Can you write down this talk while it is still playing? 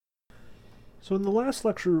So in the last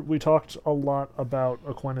lecture, we talked a lot about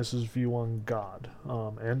Aquinas' view on God,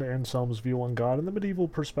 and Anselm's view on God, and the medieval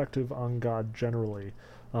perspective on God generally.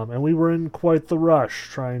 And we were in quite the rush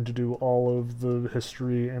trying to do all of the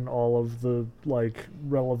history and all of the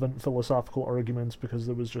relevant philosophical arguments because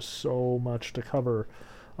there was just so much to cover.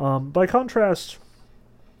 By contrast,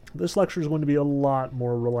 this lecture is going to be a lot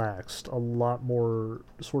more relaxed, a lot more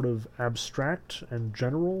sort of abstract and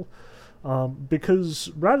general,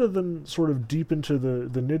 because rather than sort of deep into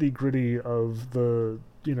the nitty gritty of the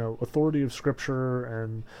authority of Scripture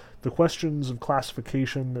and the questions of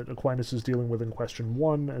classification that Aquinas is dealing with in question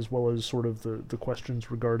 1, as well as sort of the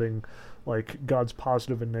questions regarding God's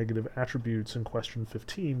positive and negative attributes in question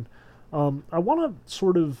 15, I want to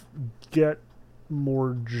sort of get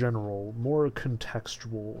more general, more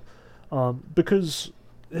contextual, because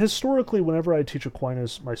historically, whenever I teach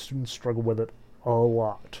Aquinas, my students struggle with it a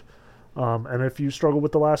lot. And if you struggle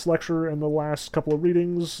with the last lecture and the last couple of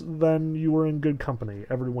readings, then you are in good company.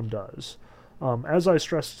 Everyone does. As I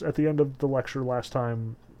stressed at the end of the lecture last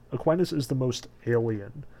time, Aquinas is the most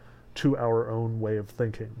alien to our own way of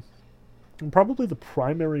thinking. And probably the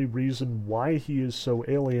primary reason why he is so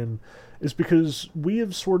alien is because we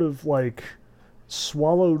have sort of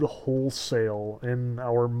swallowed wholesale in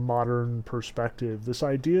our modern perspective this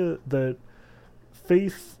idea that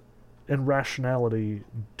faith and rationality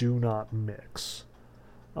do not mix.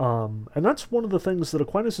 And that's one of the things that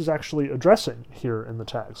Aquinas is actually addressing here in the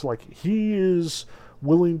text. He is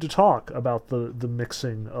willing to talk about the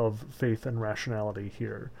mixing of faith and rationality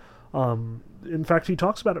here. In fact, he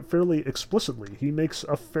talks about it fairly explicitly. He makes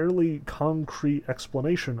a fairly concrete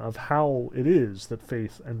explanation of how it is that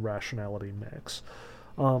faith and rationality mix.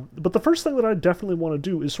 But the first thing that I definitely want to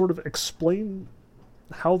do is sort of explain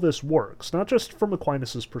how this works, not just from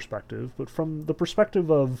Aquinas' perspective, but from the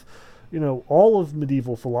perspective of, all of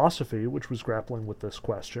medieval philosophy, which was grappling with this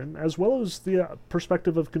question, as well as the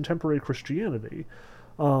perspective of contemporary Christianity.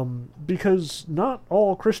 Because not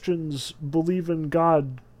all Christians believe in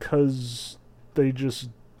God because they just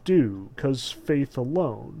do, because faith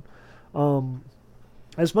alone.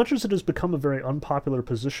 As much as it has become a very unpopular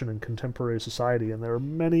position in contemporary society, and there are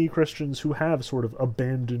many Christians who have sort of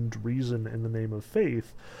abandoned reason in the name of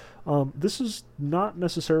faith, this is not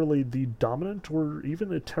necessarily the dominant or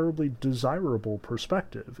even a terribly desirable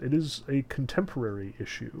perspective. It is a contemporary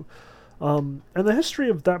issue. And the history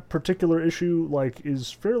of that particular issue,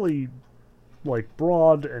 is fairly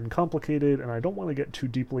broad and complicated, and I don't want to get too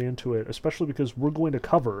deeply into it, especially because we're going to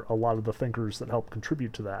cover a lot of the thinkers that help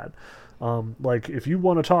contribute to that. If you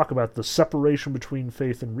want to talk about the separation between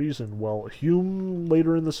faith and reason, well, Hume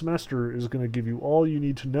later in the semester is going to give you all you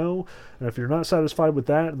need to know, and if you're not satisfied with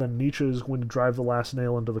that, then Nietzsche is going to drive the last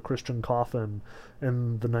nail into the Christian coffin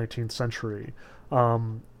in the 19th century.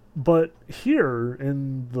 But here,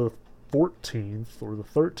 in the 14th or the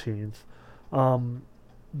 13th,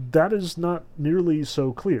 that is not nearly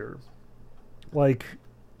so clear. It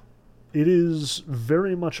is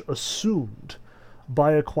very much assumed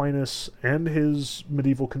by Aquinas and his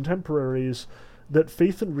medieval contemporaries that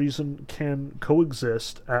faith and reason can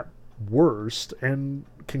coexist at worst and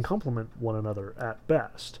can complement one another at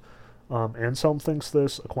best. Anselm thinks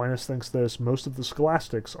this, Aquinas thinks this, most of the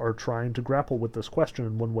scholastics are trying to grapple with this question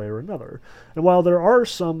in one way or another. And while there are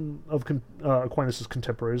some of Aquinas'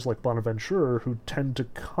 contemporaries, like Bonaventure, who tend to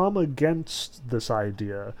come against this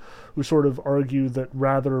idea, who sort of argue that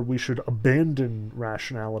rather we should abandon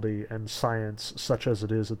rationality and science such as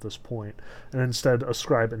it is at this point, and instead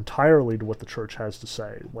ascribe entirely to what the church has to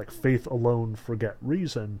say, like faith alone, forget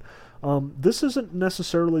reason, this isn't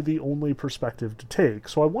necessarily the only perspective to take,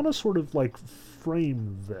 so I want to sort of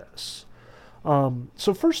frame this.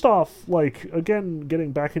 So first off, again,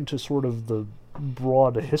 getting back into sort of the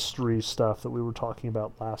broad history stuff that we were talking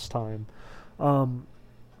about last time,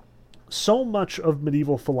 so much of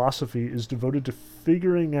medieval philosophy is devoted to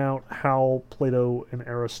figuring out how Plato and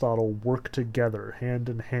Aristotle work together, hand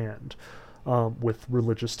in hand, with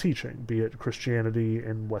religious teaching, be it Christianity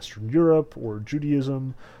in Western Europe, or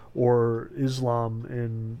Judaism, or Islam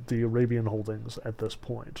in the Arabian holdings at this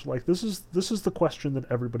point. This is the question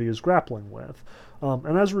that everybody is grappling with.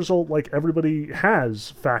 And as a result, everybody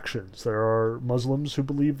has factions. There are Muslims who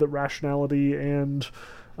believe that rationality and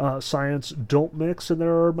science don't mix, and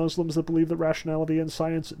there are Muslims that believe that rationality and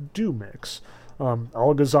science do mix.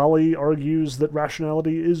 Al-Ghazali argues that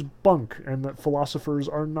rationality is bunk, and that philosophers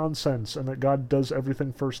are nonsense, and that God does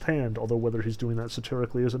everything firsthand, although whether he's doing that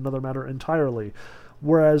satirically is another matter entirely.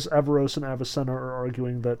 Whereas Averroes and Avicenna are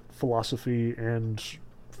arguing that philosophy and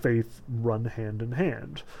faith run hand in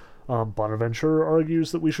hand. Bonaventure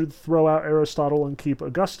argues that we should throw out Aristotle and keep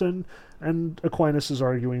Augustine, and Aquinas is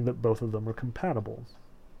arguing that both of them are compatible.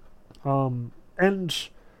 And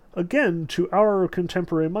again, to our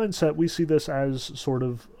contemporary mindset, we see this as sort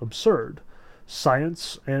of absurd.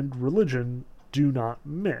 Science and religion do not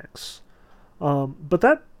mix. But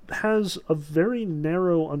that has a very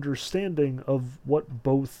narrow understanding of what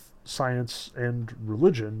both science and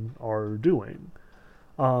religion are doing.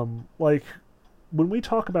 Like, when we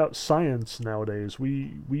talk about science nowadays,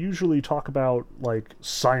 we usually talk about, like,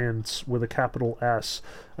 science with a capital S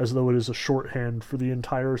as though it is a shorthand for the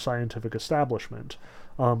entire scientific establishment.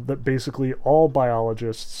 That basically all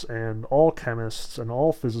biologists and all chemists and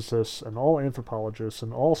all physicists and all anthropologists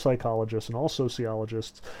and all psychologists and all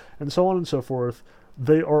sociologists and so on and so forth,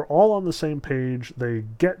 they are all on the same page. They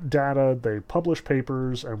get data, they publish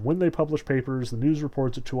papers, and when they publish papers, the news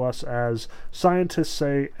reports it to us as scientists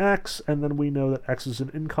say X, and then we know that X is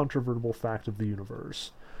an incontrovertible fact of the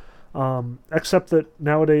universe. Except that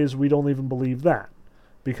nowadays we don't even believe that,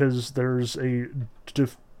 because there's a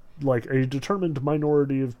determined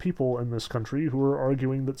minority of people in this country who are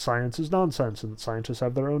arguing that science is nonsense, and that scientists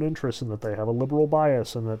have their own interests, and that they have a liberal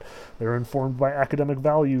bias, and that they're informed by academic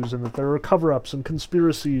values, and that there are cover-ups and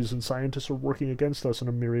conspiracies, and scientists are working against us in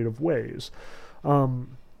a myriad of ways.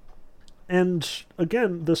 And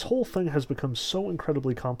again, this whole thing has become so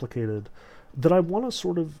incredibly complicated that I want to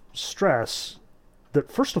sort of stress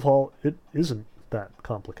that, first of all, it isn't that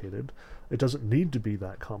complicated. It doesn't need to be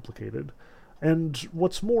that complicated. And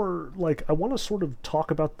what's more, like, I want to sort of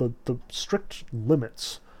talk about the strict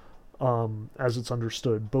limits, as it's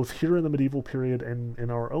understood, both here in the medieval period and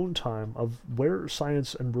in our own time, of where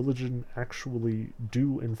science and religion actually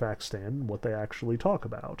do in fact stand, what they actually talk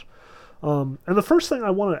about. And the first thing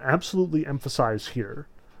I want to absolutely emphasize here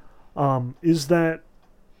is that,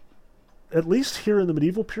 at least here in the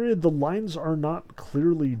medieval period, the lines are not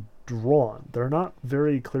clearly drawn. They're not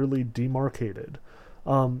very clearly demarcated.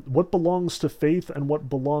 What belongs to faith and what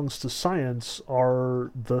belongs to science are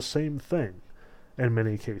the same thing in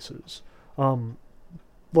many cases.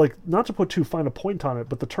 Like, not to put too fine a point on it,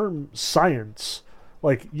 but the term science,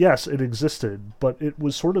 like, yes, it existed, but it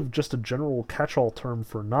was sort of just a general catch-all term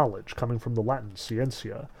for knowledge, coming from the Latin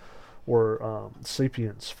scientia, or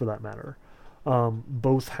sapiens for that matter.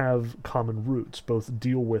 Both have common roots, both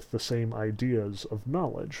deal with the same ideas of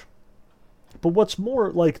knowledge. But what's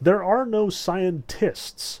more, like, there are no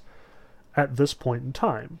scientists at this point in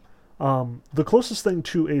time. The closest thing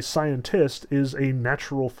to a scientist is a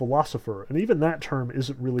natural philosopher, and even that term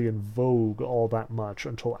isn't really in vogue all that much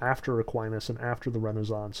until after Aquinas and after the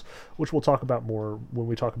Renaissance, which we'll talk about more when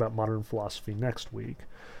we talk about modern philosophy next week.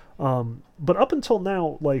 But up until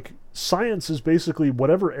now, like, science is basically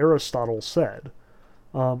whatever Aristotle said,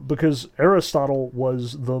 because Aristotle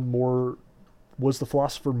was the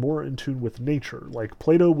philosopher more in tune with nature. Like,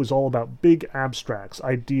 Plato was all about big abstracts,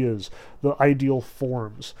 ideas, the ideal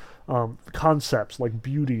forms, concepts like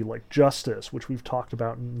beauty, like justice, which we've talked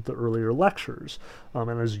about in the earlier lectures,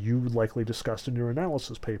 and as you likely discussed in your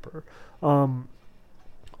analysis paper.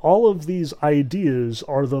 All of these ideas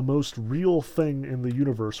are the most real thing in the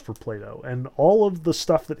universe for Plato, and all of the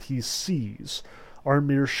stuff that he sees are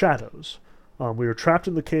mere shadows. We were trapped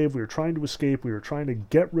in the cave, we were trying to escape, we were trying to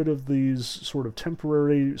get rid of these sort of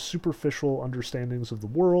temporary, superficial understandings of the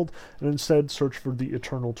world, and instead search for the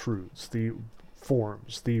eternal truths, the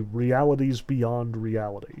forms, the realities beyond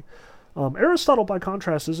reality. Aristotle, by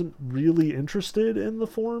contrast, isn't really interested in the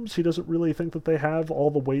forms. He doesn't really think that they have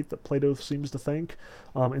all the weight that Plato seems to think.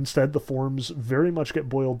 Instead, the forms very much get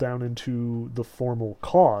boiled down into the formal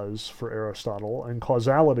cause for Aristotle, and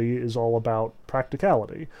causality is all about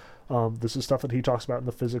practicality. This is stuff that he talks about in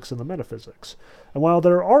the physics and the metaphysics. And while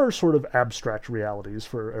there are sort of abstract realities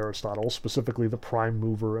for Aristotle, specifically the prime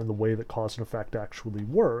mover and the way that cause and effect actually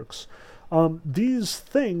works, these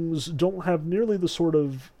things don't have nearly the sort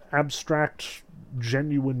of abstract,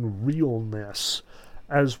 genuine realness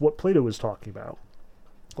as what Plato is talking about.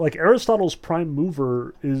 Like, Aristotle's prime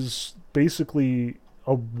mover is basically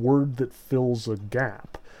a word that fills a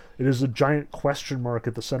gap. It is a giant question mark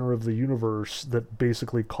at the center of the universe that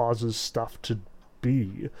basically causes stuff to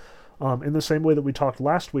be. In the same way that we talked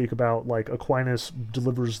last week about, like, Aquinas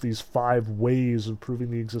delivers these 5 ways of proving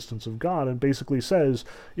the existence of God, and basically says,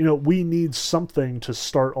 you know, we need something to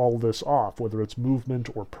start all this off, whether it's movement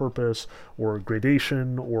or purpose or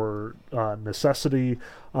gradation or necessity.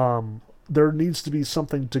 There needs to be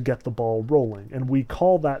something to get the ball rolling, and we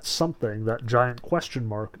call that something, that giant question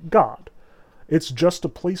mark, God. It's just a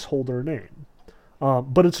placeholder name.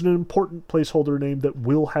 But it's an important placeholder name that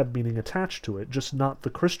will have meaning attached to it, just not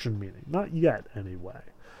the Christian meaning. Not yet, anyway.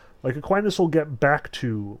 Like, Aquinas will get back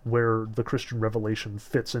to where the Christian revelation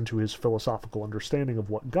fits into his philosophical understanding of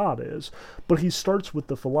what God is, but he starts with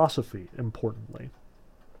the philosophy, importantly.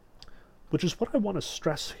 Which is what I want to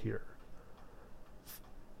stress here.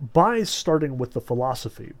 By starting with the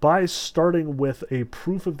philosophy, by starting with a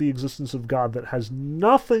proof of the existence of God that has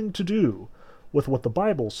nothing to do with what the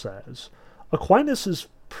Bible says, Aquinas is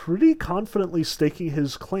pretty confidently staking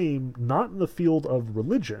his claim not in the field of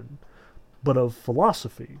religion, but of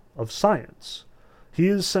philosophy, of science. He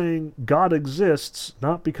is saying God exists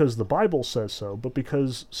not because the Bible says so, but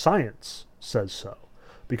because science says so,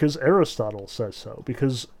 because Aristotle says so,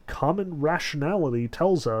 because common rationality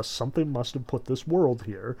tells us something must have put this world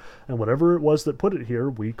here, and whatever it was that put it here,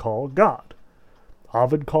 we call God.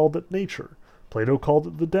 Ovid called it nature. Plato called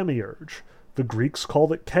it the demiurge. The Greeks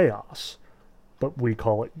called it chaos. But we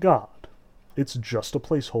call it God. It's just a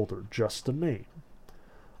placeholder, just a name.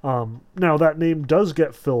 Now, that name does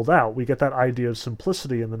get filled out. We get that idea of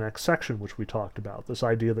simplicity in the next section, which we talked about. This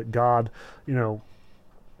idea that God,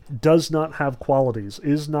 does not have qualities,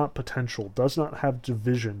 is not potential, does not have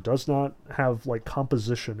division, does not have,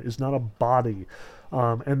 composition, is not a body.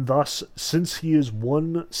 And thus, since he is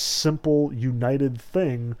one simple, united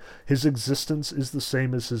thing, his existence is the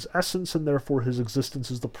same as his essence, and therefore his existence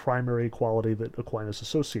is the primary quality that Aquinas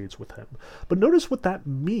associates with him. But notice what that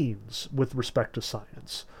means with respect to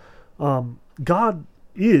science. God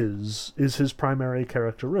is his primary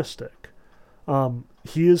characteristic.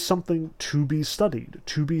 He is something to be studied,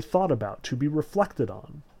 to be thought about, to be reflected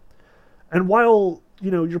on. And while,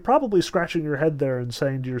 you're probably scratching your head there and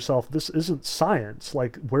saying to yourself, this isn't science.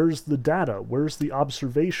 Where's the data? Where's the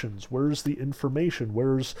observations? Where's the information?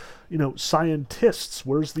 Where's, scientists?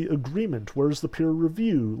 Where's the agreement? Where's the peer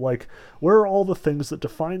review? Where are all the things that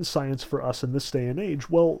define science for us in this day and age?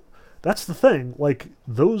 Well, that's the thing.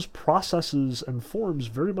 Those processes and forms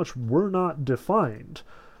very much were not defined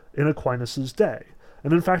in Aquinas' day.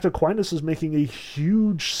 And in fact, Aquinas is making a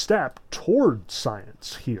huge step toward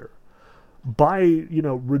science here by,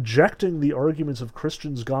 rejecting the arguments of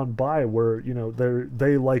Christians gone by where,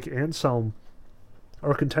 they like Anselm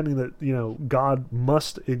are contending that, God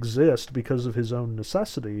must exist because of his own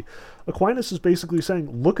necessity. Aquinas is basically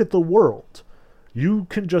saying, look at the world. You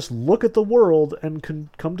can just look at the world and can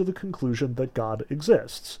come to the conclusion that God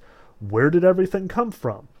exists. Where did everything come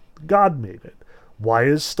from? God made it. Why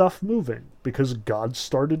is stuff moving? Because God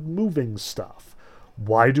started moving stuff.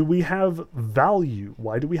 Why do we have value?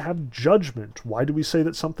 Why do we have judgment? Why do we say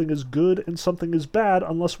that something is good and something is bad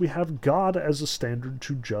unless we have God as a standard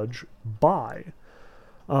to judge by?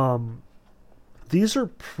 These are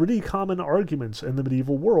pretty common arguments in the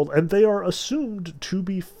medieval world, and they are assumed to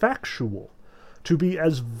be factual, to be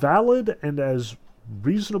as valid and as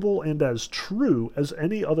reasonable and as true as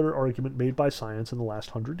any other argument made by science in the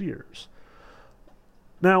last 100 years.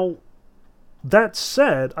 Now, that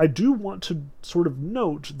said, I do want to sort of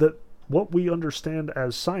note that what we understand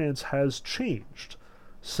as science has changed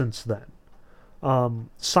since then.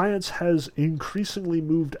 Science has increasingly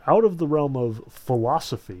moved out of the realm of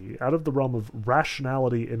philosophy, out of the realm of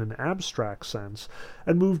rationality in an abstract sense,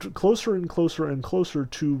 and moved closer and closer and closer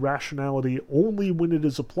to rationality only when it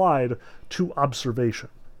is applied to observation.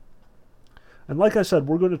 And like I said,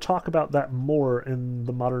 we're going to talk about that more in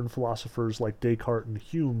the modern philosophers like Descartes and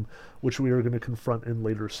Hume, which we are going to confront in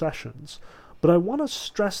later sessions. But I want to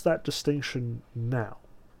stress that distinction now.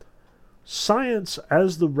 Science,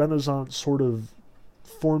 as the Renaissance sort of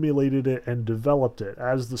formulated it and developed it,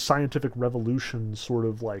 as the scientific revolution sort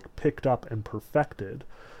of picked up and perfected,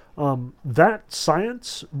 that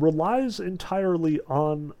science relies entirely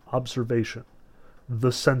on observation,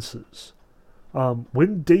 the senses.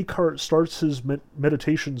 When Descartes starts his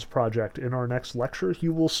meditations project in our next lecture, he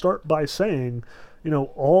will start by saying,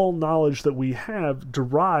 all knowledge that we have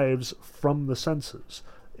derives from the senses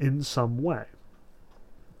in some way.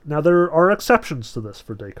 Now, there are exceptions to this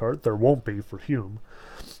for Descartes. There won't be for Hume.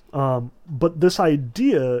 But this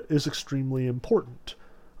idea is extremely important.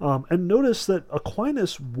 And notice that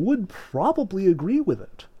Aquinas would probably agree with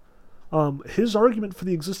it. His argument for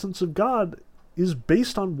the existence of God is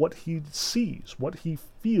based on what he sees, what he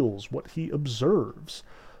feels, what he observes.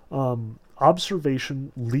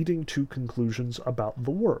 Observation leading to conclusions about the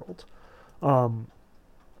world.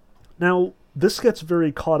 Now, this gets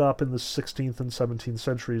very caught up in the 16th and 17th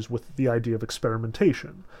centuries with the idea of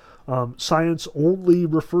experimentation. Science only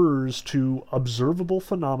refers to observable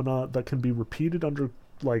phenomena that can be repeated under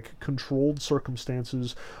controlled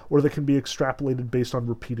circumstances, or that can be extrapolated based on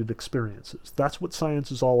repeated experiences. That's what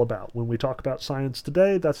science is all about. When we talk about science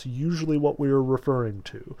today, that's usually what we are referring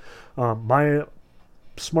to. My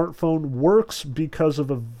smartphone works because of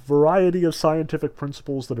a variety of scientific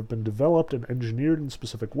principles that have been developed and engineered in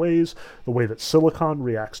specific ways. The way that silicon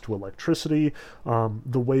reacts to electricity,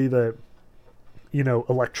 the way that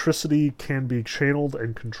electricity can be channeled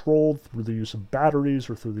and controlled through the use of batteries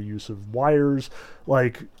or through the use of wires.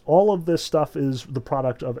 Like, all of this stuff is the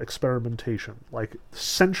product of experimentation. Like,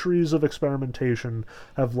 centuries of experimentation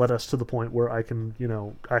have led us to the point where I can,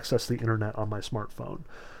 access the internet on my smartphone.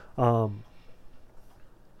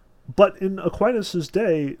 But in Aquinas'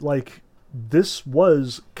 day, like, this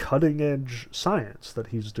was cutting-edge science that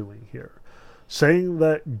he's doing here. Saying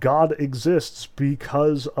that God exists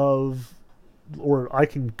because of, or I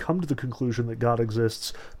can come to the conclusion that God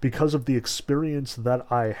exists because of the experience that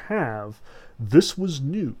I have, this was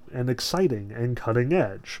new and exciting and cutting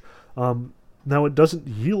edge. Now, it doesn't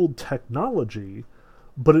yield technology,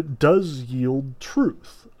 but it does yield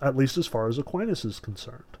truth, at least as far as Aquinas is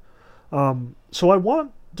concerned. So I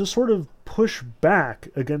want to sort of push back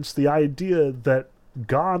against the idea that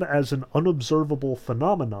God as an unobservable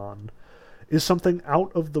phenomenon is something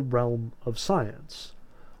out of the realm of science.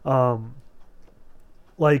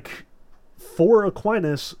 Like, for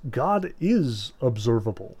Aquinas, God is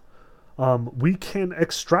observable. We can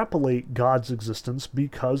extrapolate God's existence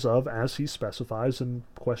because of, as he specifies in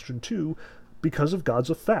question 2, because of God's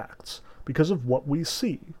effects, because of what we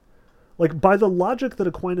see. Like, by the logic that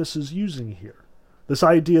Aquinas is using here, this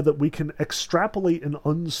idea that we can extrapolate an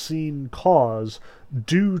unseen cause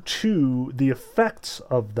due to the effects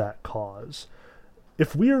of that cause,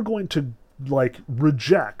 if we are going to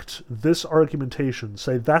reject this argumentation,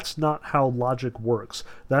 say that's not how logic works,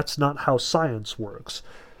 that's not how science works,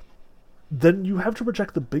 then you have to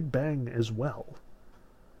reject the Big Bang as well.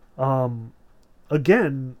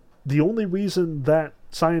 Again, the only reason that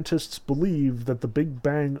scientists believe that the Big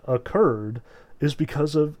Bang occurred is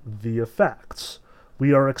because of the effects.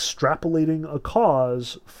 We are extrapolating a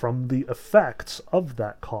cause from the effects of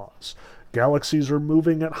that cause. Galaxies are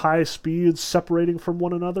moving at high speeds, separating from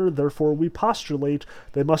one another, therefore we postulate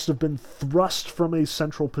they must have been thrust from a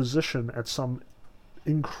central position at some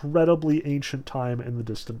incredibly ancient time in the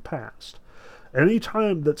distant past. Any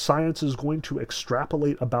time that science is going to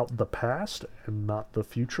extrapolate about the past and not the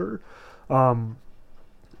future,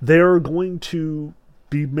 they're going to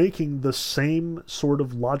be making the same sort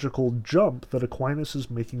of logical jump that Aquinas is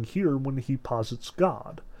making here when he posits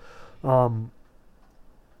God.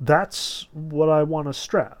 That's what I want to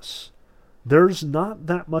stress. There's not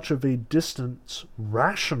that much of a distance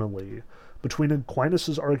rationally between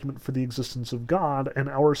Aquinas' argument for the existence of God and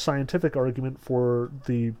our scientific argument for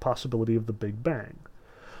the possibility of the Big Bang.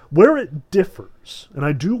 Where it differs, and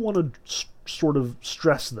I do want to sort of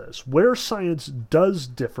stress this, where science does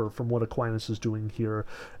differ from what Aquinas is doing here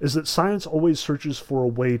is that science always searches for a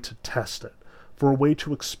way to test it, for a way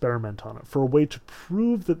to experiment on it, for a way to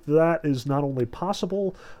prove that that is not only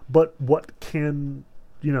possible, but what can,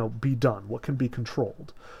 be done, what can be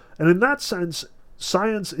controlled. And in that sense,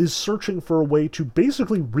 science is searching for a way to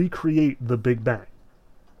basically recreate the Big Bang.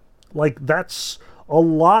 Like, that's a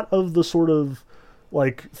lot of the sort of,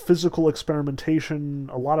 physical experimentation,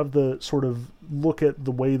 a lot of the sort of look at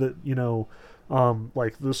the way that,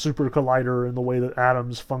 the super collider and the way that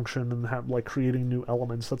atoms function and have, creating new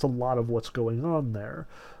elements. That's a lot of what's going on there.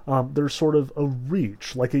 There's sort of a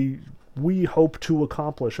reach, we hope to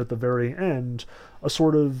accomplish at the very end, a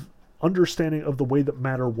sort of understanding of the way that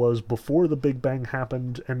matter was before the Big Bang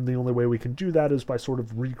happened, and the only way we can do that is by sort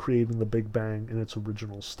of recreating the Big Bang in its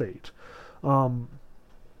original state.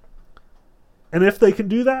 And if they can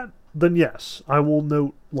do that, then yes, I will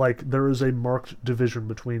note, there is a marked division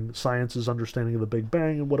between science's understanding of the Big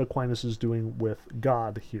Bang and what Aquinas is doing with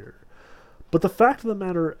God here. But the fact of the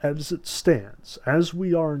matter as it stands, as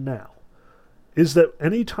we are now, is that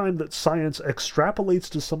any time that science extrapolates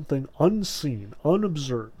to something unseen,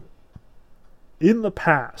 unobserved, in the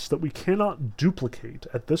past that we cannot duplicate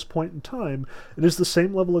at this point in time, it is the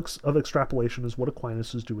same level of extrapolation as what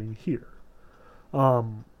Aquinas is doing here.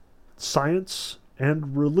 Science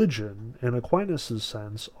and religion, in Aquinas'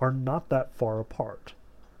 sense, are not that far apart.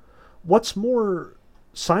 What's more,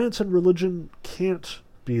 science and religion can't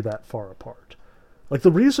be that far apart.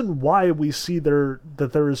 The reason why we see that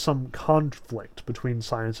there is some conflict between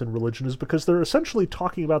science and religion is because they're essentially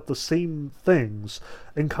talking about the same things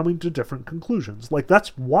and coming to different conclusions.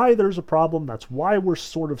 That's why there's a problem. That's why we're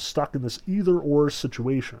sort of stuck in this either-or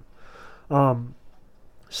situation.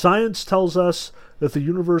 Science tells us that the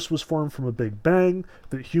universe was formed from a Big Bang,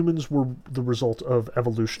 that humans were the result of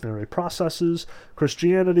evolutionary processes.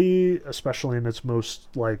 Christianity, especially in its most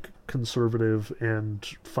conservative and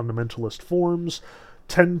fundamentalist forms,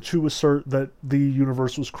 tend to assert that the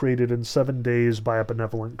universe was created in 7 days by a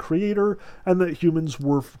benevolent creator, and that humans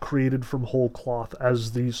were created from whole cloth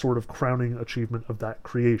as the sort of crowning achievement of that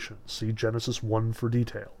creation. See Genesis 1 for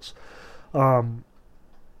details.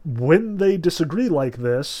 When they disagree like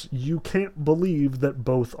this, you can't believe that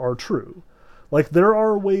both are true. Like, there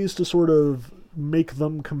are ways to sort of make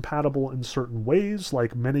them compatible in certain ways.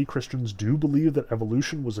 Like, many Christians do believe that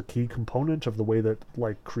evolution was a key component of the way that,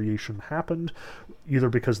 like, creation happened, either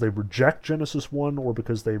because they reject Genesis 1, or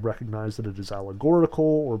because they recognize that it is allegorical,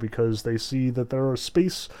 or because they see that there are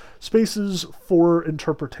spaces for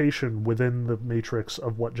interpretation within the matrix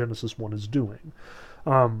of what Genesis 1 is doing.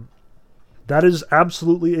 That is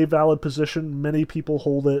absolutely a valid position. Many people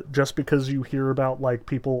hold it. Just because you hear about, like,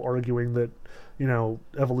 people arguing that, you know,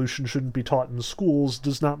 evolution shouldn't be taught in schools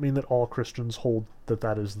does not mean that all Christians hold that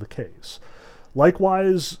that is the case.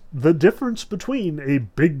 Likewise, the difference between a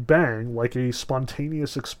Big Bang, like a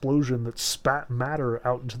spontaneous explosion that spat matter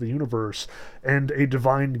out into the universe, and a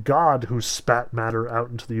divine God who spat matter out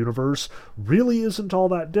into the universe really isn't all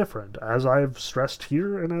that different, as I've stressed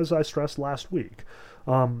here and as I stressed last week.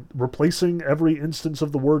 Replacing every instance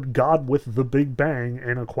of the word God with the Big Bang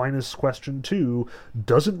in Aquinas' question 2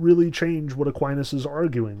 doesn't really change what Aquinas is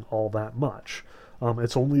arguing all that much.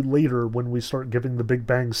 It's only later, when we start giving the Big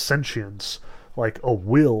Bang sentience, like a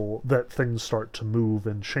will, that things start to move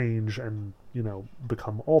and change and, you know,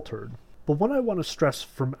 become altered. But what I want to stress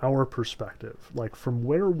from our perspective, like from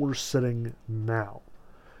where we're sitting now,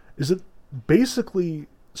 is that basically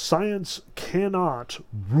science cannot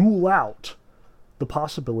rule out the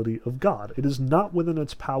possibility of God. It is not within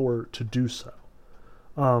its power to do so.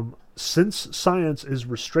 Since science is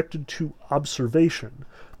restricted to observation,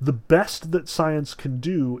 the best that science can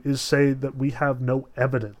do is say that we have no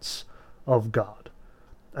evidence of God,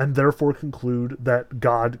 and therefore conclude that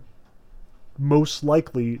God most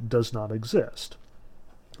likely does not exist.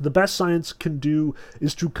 The best science can do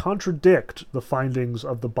is to contradict the findings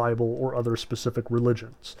of the Bible or other specific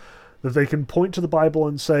religions. That they can point to the Bible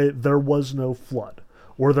and say there was no flood,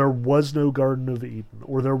 or there was no Garden of Eden,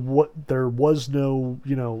 or there was no,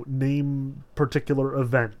 you know, name particular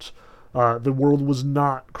event. The world was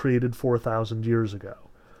not created 4,000 years ago.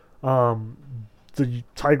 The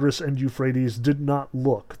Tigris and Euphrates did not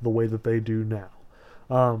look the way that they do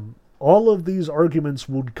now. All of these arguments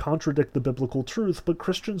would contradict the biblical truth, but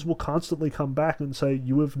Christians will constantly come back and say,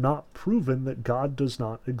 you have not proven that God does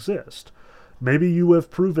not exist. Maybe you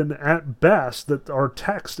have proven at best that our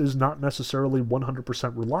text is not necessarily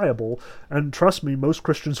 100% reliable, and trust me, most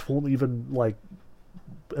Christians won't even, like,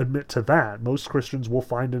 admit to that. Most Christians will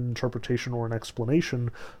find an interpretation or an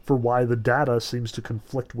explanation for why the data seems to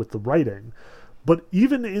conflict with the writing. But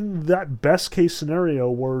even in that best case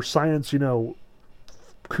scenario where science, you know,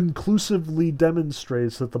 conclusively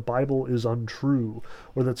demonstrates that the Bible is untrue,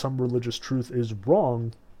 or that some religious truth is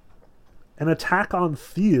wrong, an attack on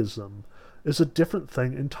theism is a different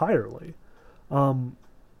thing entirely.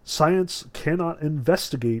 Science cannot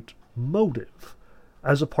investigate motive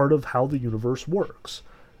as a part of how the universe works.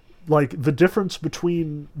 Like, the difference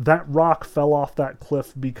between that rock fell off that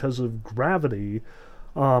cliff because of gravity,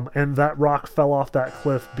 and that rock fell off that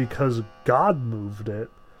cliff because God moved it,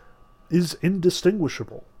 is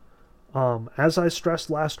indistinguishable. As I stressed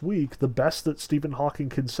last week, the best that Stephen Hawking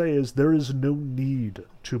can say is there is no need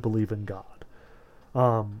to believe in God.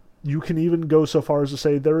 You can even go so far as to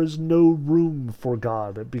say there is no room for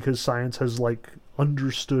God because science has, like,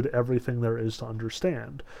 understood everything there is to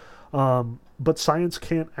understand. But science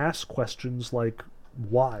can't ask questions like,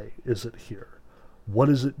 why is it here? What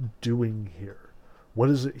is it doing here?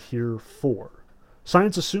 What is it here for?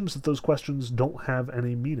 Science assumes that those questions don't have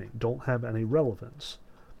any meaning, don't have any relevance.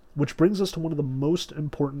 Which brings us to one of the most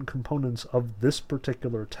important components of this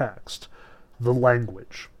particular text, the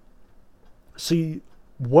language. See,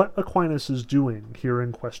 what Aquinas is doing here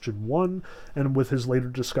in question 1, and with his later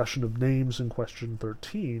discussion of names in question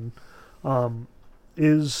 13,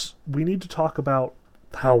 is we need to talk about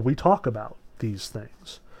how we talk about these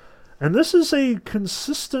things. And this is a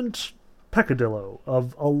consistent peccadillo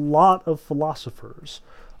of a lot of philosophers.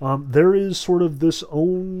 There is sort of this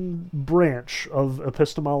own branch of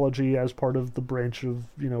epistemology as part of the branch of,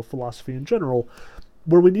 you know, philosophy in general,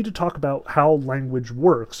 where we need to talk about how language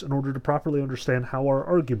works in order to properly understand how our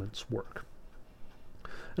arguments work.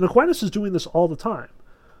 And Aquinas is doing this all the time.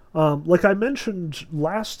 Like I mentioned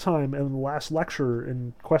last time in the last lecture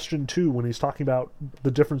in question 2, when he's talking about the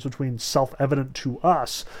difference between self-evident to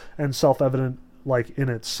us and self-evident like in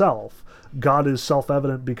itself. God is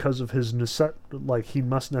self-evident because of his he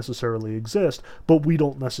must necessarily exist, but we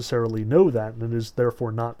don't necessarily know that, and it is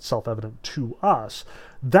therefore not self-evident to us.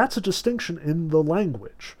 That's a distinction in the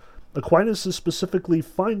language. Aquinas is specifically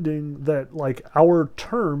finding that, like, our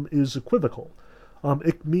term is equivocal.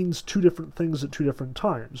 It means two different things at two different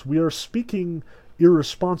times. We are speaking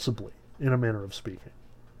irresponsibly, in a manner of speaking.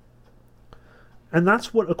 And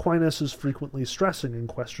that's what Aquinas is frequently stressing in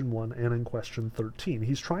question 1 and in question 13.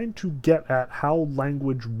 He's trying to get at how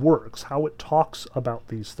language works, how it talks about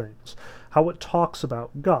these things, how it talks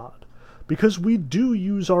about God. Because we do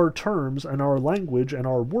use our terms and our language and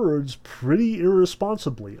our words pretty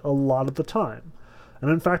irresponsibly a lot of the time.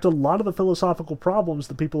 And in fact, a lot of the philosophical problems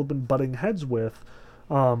that people have been butting heads with,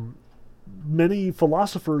 many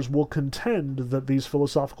philosophers will contend that these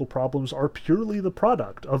philosophical problems are purely the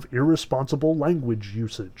product of irresponsible language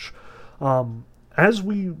usage. As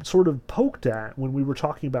we sort of poked at when we were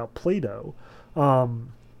talking about Plato,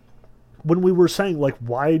 when we were saying, like,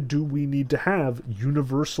 why do we need to have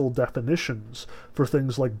universal definitions for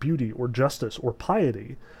things like beauty or justice or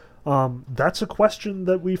piety? That's a question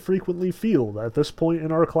that we frequently field. At this point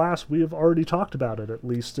in our class, we have already talked about it, at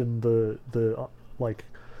least in the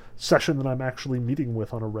session that I'm actually meeting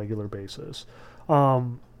with on a regular basis.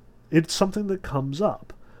 It's something that comes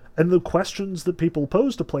up. And the questions that people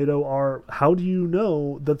pose to Plato are, how do you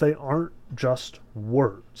know that they aren't just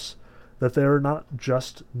words? That they're not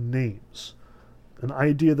just names? An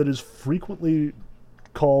idea that is frequently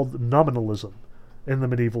called nominalism in the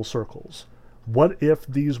medieval circles. What if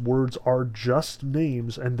these words are just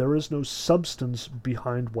names and there is no substance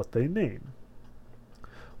behind what they name?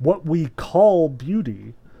 What we call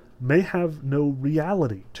beauty may have no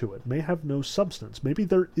reality to it, may have no substance. Maybe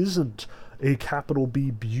there isn't a capital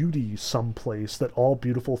B beauty someplace that all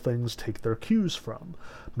beautiful things take their cues from.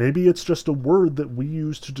 Maybe it's just a word that we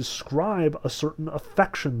use to describe a certain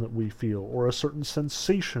affection that we feel, or a certain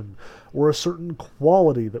sensation, or a certain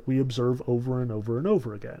quality that we observe over and over and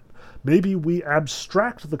over again. Maybe we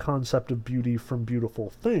abstract the concept of beauty from beautiful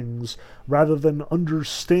things, rather than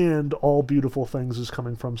understand all beautiful things as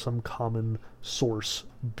coming from some common source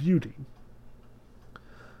beauty.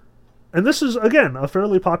 And this is, again, a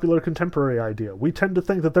fairly popular contemporary idea. We tend to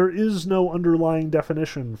think that there is no underlying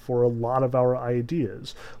definition for a lot of our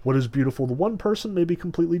ideas. What is beautiful to one person may be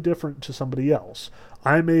completely different to somebody else.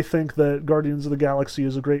 I may think that Guardians of the Galaxy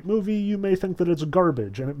is a great movie, you may think that it's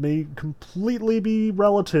garbage, and it may completely be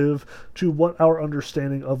relative to what our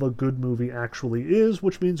understanding of a good movie actually is,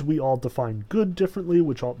 which means we all define good differently,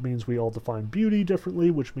 which means we all define beauty differently,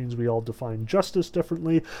 which means we all define justice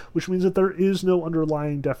differently, which means that there is no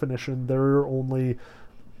underlying definition, there are only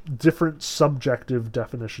different subjective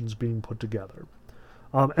definitions being put together.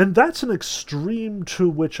 And that's an extreme to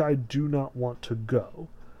which I do not want to go.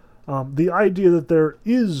 The idea that there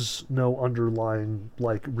is no underlying,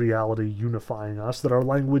 reality unifying us, that our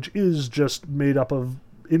language is just made up of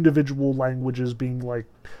individual languages being,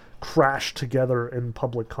 crashed together in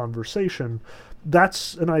public conversation,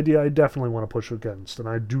 that's an idea I definitely want to push against, and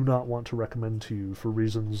I do not want to recommend to you for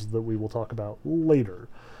reasons that we will talk about later,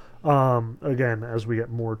 again, as we get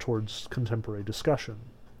more towards contemporary discussion.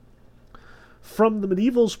 From the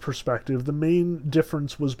medievals' perspective, the main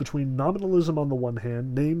difference was between nominalism on the one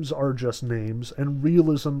hand, names are just names, and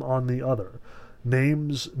realism on the other.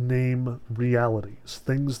 Names name realities,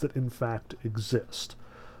 things that in fact exist.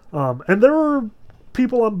 And there are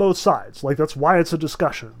people on both sides. That's why it's a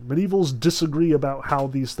discussion. Medievals disagree about how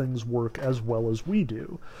these things work as well as we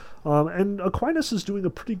do. And Aquinas is doing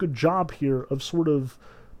a pretty good job here of sort of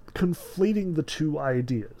conflating the two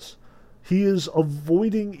ideas. He is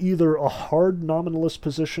avoiding either a hard nominalist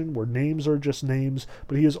position where names are just names,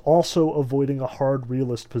 but he is also avoiding a hard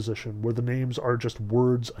realist position where the names are just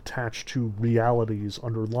words attached to realities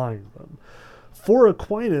underlying them. For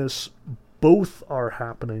Aquinas, both are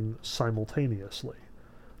happening simultaneously.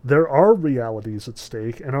 There are realities at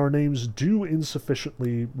stake, and our names do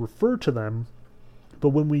insufficiently refer to them, but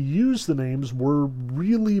when we use the names, we're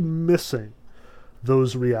really missing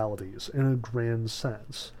those realities in a grand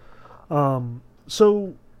sense.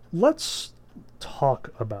 So let's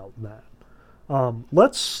talk about that.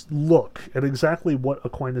 Let's look at exactly what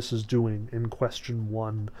Aquinas is doing in question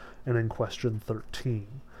 1 and in question 13.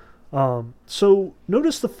 So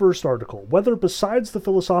notice the first article, whether besides the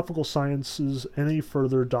philosophical sciences any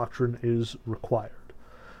further doctrine is required.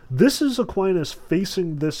 This is Aquinas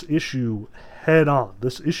facing this issue head on,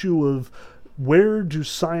 this issue of where do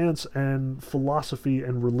science and philosophy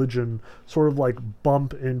and religion sort of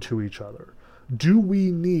bump into each other? Do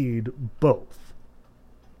we need both?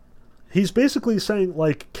 He's basically saying,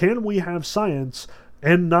 like, can we have science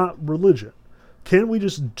and not religion? Can we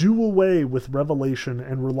just do away with revelation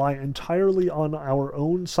and rely entirely on our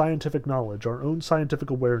own scientific knowledge, our own scientific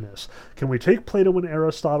awareness? Can we take Plato and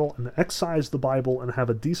Aristotle and excise the Bible and have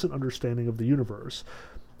a decent understanding of the universe?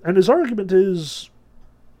 And his argument is,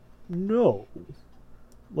 no.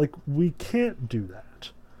 Like, we can't do that.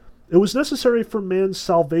 It was necessary for man's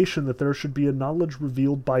salvation that there should be a knowledge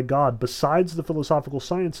revealed by God besides the philosophical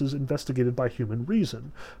sciences investigated by human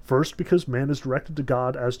reason. First, because man is directed to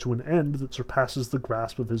God as to an end that surpasses the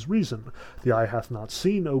grasp of his reason. The eye hath not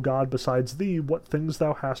seen, O God, besides thee, what things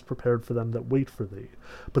thou hast prepared for them that wait for thee.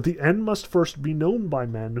 But the end must first be known by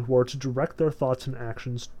men who are to direct their thoughts and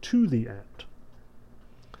actions to the end.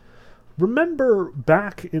 Remember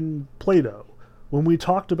back in Plato, when we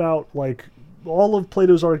talked about, like, all of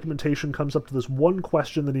Plato's argumentation comes up to this one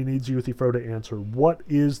question that he needs Euthyphro to answer. What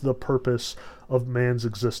is the purpose of man's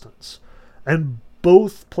existence? And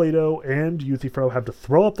both Plato and Euthyphro have to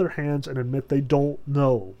throw up their hands and admit they don't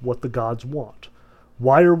know what the gods want.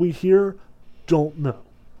 Why are we here? Don't know.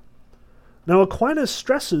 Now Aquinas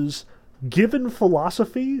stresses, given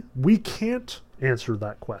philosophy, we can't answer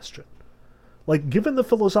that question. Like, given the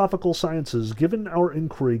philosophical sciences, given our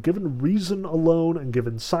inquiry, given reason alone, and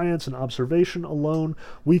given science and observation alone,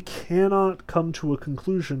 we cannot come to a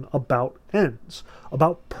conclusion about ends,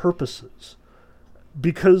 about purposes.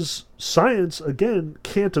 Because science, again,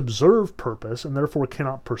 can't observe purpose, and therefore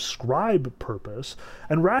cannot prescribe purpose,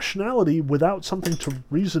 and rationality, without something to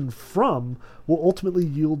reason from, will ultimately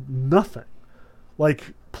yield nothing.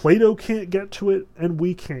 Like, Plato can't get to it, and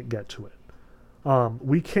we can't get to it.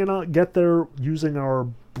 We cannot get there using our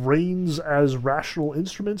brains as rational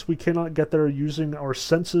instruments. We cannot get there using our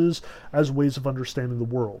senses as ways of understanding the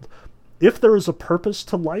world. If there is a purpose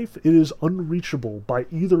to life, it is unreachable by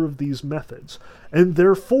either of these methods, and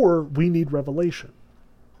therefore we need revelation.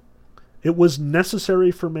 It was necessary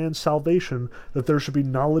for man's salvation that there should be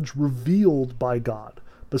knowledge revealed by God,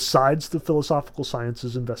 besides the philosophical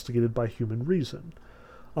sciences investigated by human reason.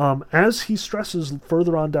 As he stresses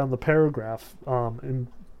further on down the paragraph, on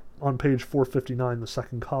page 459, the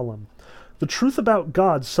second column, the truth about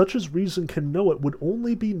God, such as reason can know it, would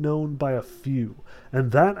only be known by a few,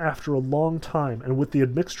 and that after a long time, and with the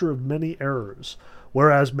admixture of many errors,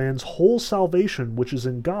 whereas man's whole salvation, which is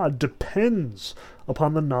in God, depends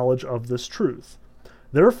upon the knowledge of this truth.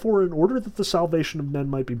 Therefore, in order that the salvation of men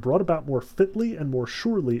might be brought about more fitly and more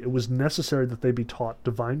surely, it was necessary that they be taught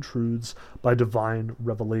divine truths by divine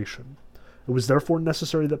revelation. It was therefore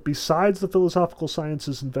necessary that besides the philosophical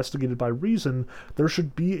sciences investigated by reason, there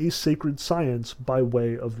should be a sacred science by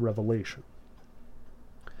way of revelation.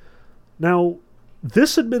 Now,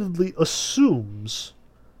 this admittedly assumes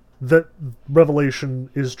that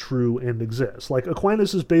revelation is true and exists. Like,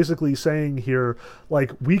 Aquinas is basically saying here,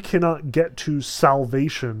 like, we cannot get to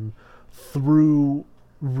salvation through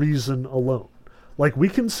reason alone. Like, we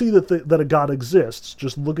can see that a God exists.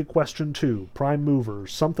 Just look at question 2, prime mover.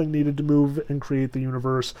 Something needed to move and create the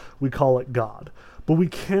universe. We call it God. But we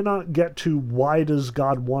cannot get to why does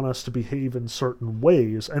God want us to behave in certain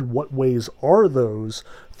ways, and what ways are those,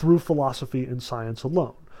 through philosophy and science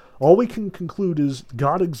alone. All we can conclude is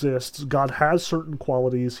God exists, God has certain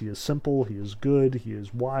qualities, he is simple, he is good, he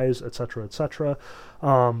is wise, etc., etc.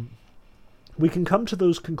 We can come to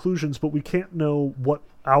those conclusions, but we can't know what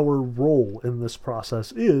our role in this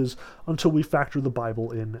process is until we factor the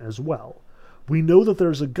Bible in as well. We know that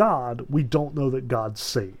there's a God, we don't know that God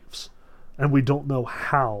saves. And we don't know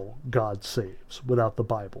how God saves without the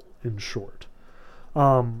Bible, in short.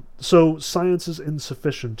 So science is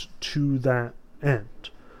insufficient to that end.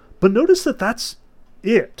 But notice that that's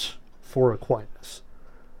it for Aquinas.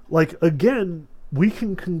 Like, again, we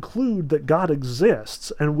can conclude that God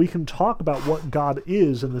exists, and we can talk about what God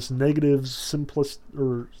is in this negative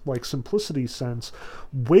simplicity sense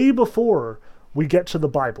way before we get to the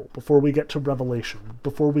Bible, before we get to Revelation,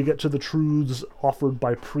 before we get to the truths offered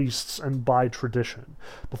by priests and by tradition,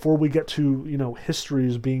 before we get to,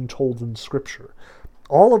 histories being told in Scripture.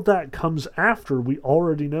 All of that comes after we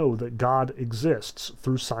already know that God exists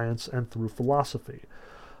through science and through philosophy.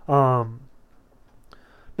 Now,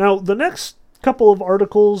 the next couple of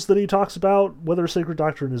articles that he talks about, whether sacred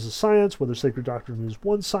doctrine is a science, whether sacred doctrine is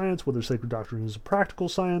one science, whether sacred doctrine is a practical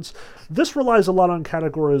science, this relies a lot on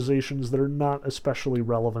categorizations that are not especially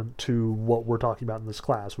relevant to what we're talking about in this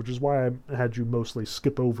class, which is why I had you mostly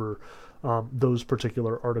skip over those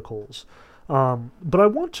particular articles. But I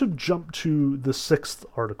want to jump to the 6th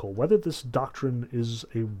article, whether this doctrine is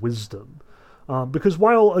a wisdom. Because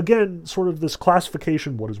while, again, sort of this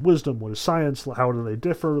classification, what is wisdom, what is science, how do they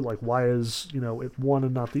differ, like why is, it one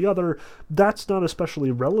and not the other, that's not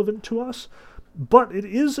especially relevant to us. But it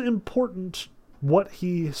is important what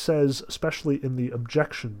he says, especially in the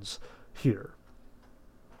objections here.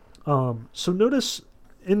 So notice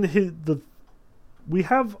we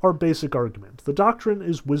have our basic argument. The doctrine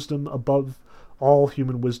is wisdom above all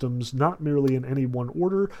human wisdoms, not merely in any one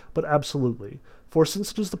order, but absolutely. For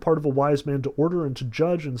since it is the part of a wise man to order and to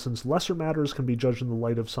judge, and since lesser matters can be judged in the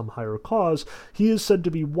light of some higher cause, he is said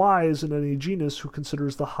to be wise in any genus who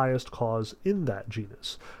considers the highest cause in that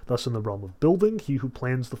genus. Thus in the realm of building, he who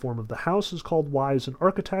plans the form of the house is called wise an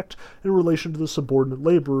architect in relation to the subordinate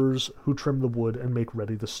laborers who trim the wood and make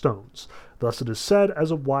ready the stones. Thus it is said,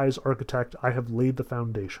 as a wise architect I have laid the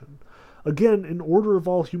foundation. Again, in order of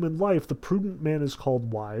all human life, the prudent man is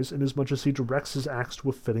called wise, inasmuch as he directs his acts to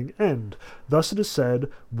a fitting end. Thus it is said,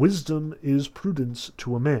 wisdom is prudence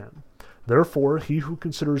to a man. Therefore, he who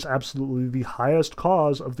considers absolutely the highest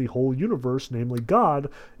cause of the whole universe, namely God,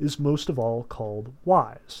 is most of all called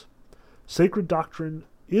wise. Sacred doctrine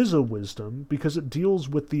is a wisdom because it deals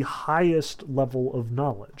with the highest level of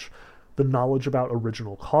knowledge. The knowledge about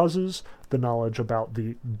original causes, the knowledge about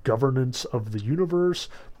the governance of the universe,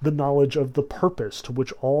 the knowledge of the purpose to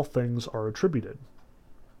which all things are attributed.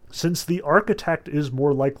 Since the architect is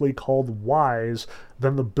more likely called wise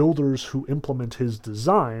than the builders who implement his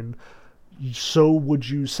design, so would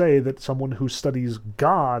you say that someone who studies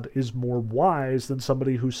God is more wise than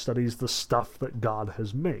somebody who studies the stuff that God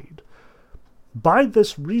has made? By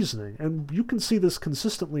this reasoning, and you can see this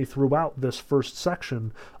consistently throughout this first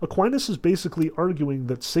section, Aquinas is basically arguing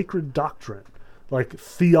that sacred doctrine, like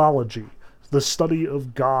theology, the study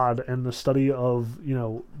of God and the study of,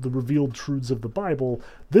 the revealed truths of the Bible,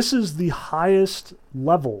 this is the highest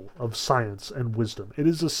level of science and wisdom. It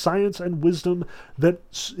is a science and wisdom that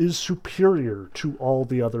is superior to all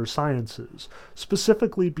the other sciences,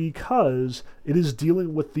 specifically because it is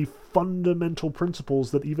dealing with the fundamental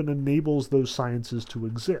principles that even enables those sciences to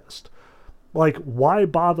exist. Like, why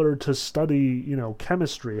bother to study,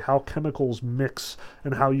 chemistry, how chemicals mix,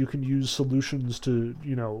 and how you can use solutions to,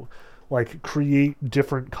 create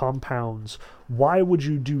different compounds? Why would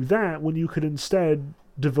you do that when you could instead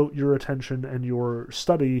devote your attention and your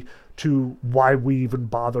study to why we even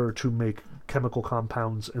bother to make chemical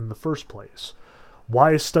compounds in the first place?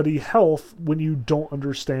 Why study health when you don't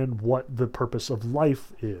understand what the purpose of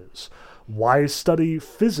life is? Why study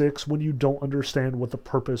physics when you don't understand what the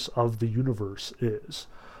purpose of the universe is?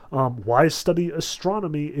 Why study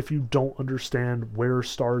astronomy if you don't understand where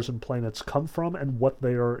stars and planets come from and what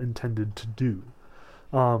they are intended to do?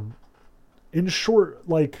 In short,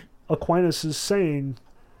 Aquinas is saying,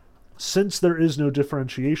 since there is no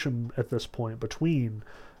differentiation at this point between,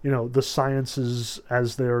 the sciences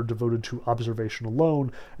as they are devoted to observation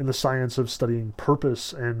alone and the science of studying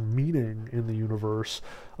purpose and meaning in the universe,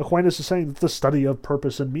 Aquinas is saying that the study of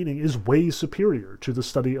purpose and meaning is way superior to the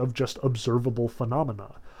study of just observable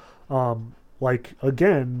phenomena.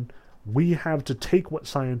 Again, we have to take what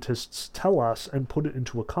scientists tell us and put it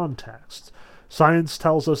into a context. Science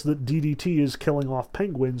tells us that DDT is killing off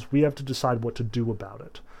penguins. We have to decide what to do about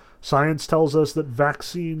it. Science tells us that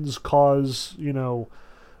vaccines cause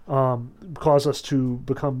us to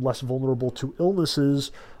become less vulnerable to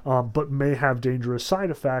illnesses, but may have dangerous side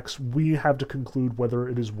effects. We have to conclude whether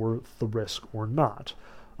it is worth the risk or not.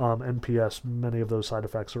 NPS, many of those side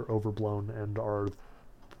effects are overblown and are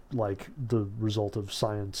the result of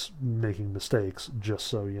science making mistakes, just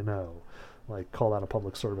so you know. Call that a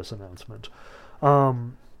public service announcement.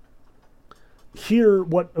 Here,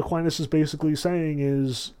 what Aquinas is basically saying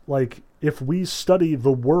is, if we study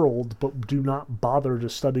the world but do not bother to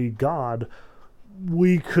study God,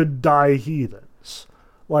 we could die heathens.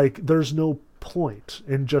 There's no point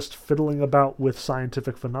in just fiddling about with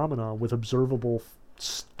scientific phenomena, with observable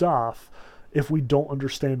stuff, if we don't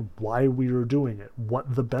understand why we are doing it,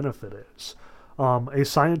 what the benefit is. A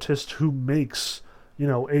scientist who makes,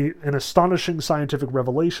 an astonishing scientific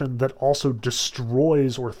revelation that also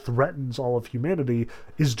destroys or threatens all of humanity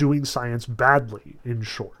is doing science badly, in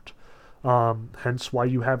short. Hence why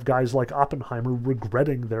you have guys like Oppenheimer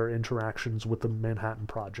regretting their interactions with the Manhattan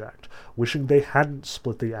Project, wishing they hadn't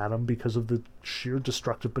split the atom because of the sheer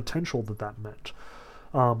destructive potential that meant.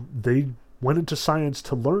 They went into science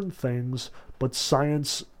to learn things, but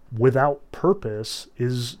science without purpose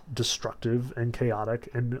is destructive and chaotic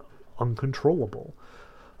and uncontrollable.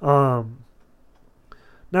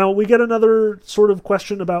 Now, we get another sort of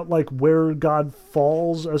question about, like, where God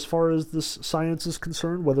falls as far as this science is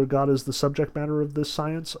concerned, whether God is the subject matter of this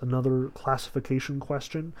science, another classification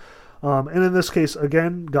question. And in this case,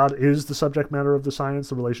 again, God is the subject matter of the science.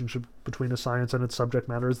 The relationship between a science and its subject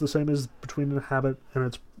matter is the same as between a habit and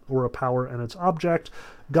its, or a power and its object.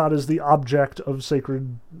 God is the object of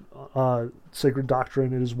sacred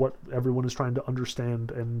doctrine. It is what everyone is trying to understand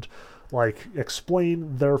and, like,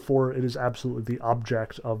 explain. Therefore, it is absolutely the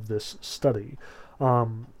object of this study.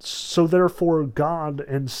 So therefore, God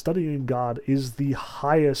and studying God is the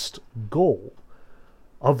highest goal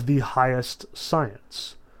of the highest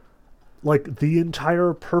science. Like, the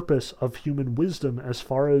entire purpose of human wisdom, as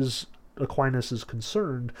far as Aquinas is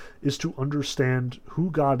concerned, is to understand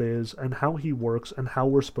who God is and how he works and how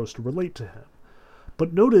we're supposed to relate to him.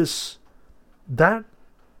 But notice that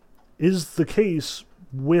is the case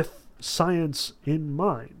with science in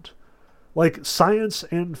mind. Like, science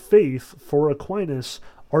and faith for Aquinas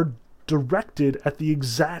are directed at the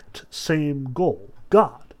exact same goal,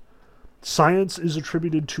 God. Science is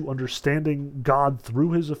attributed to understanding God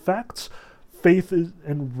through his effects. Faith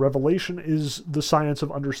and revelation is the science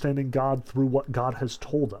of understanding God through what God has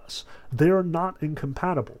told us. They are not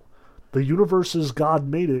incompatible. The universe as God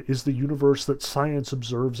made it is the universe that science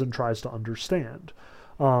observes and tries to understand.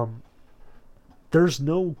 There's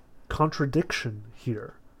no contradiction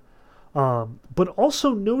here. But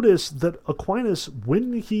also notice that Aquinas,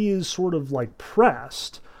 when he is sort of like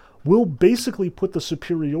pressed, will basically put the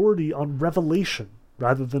superiority on revelation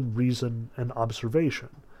rather than reason and observation.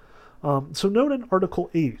 So note in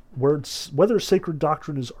Article 8, where it's whether sacred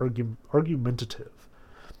doctrine is argumentative.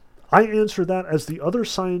 I answer that as the other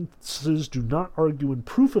sciences do not argue in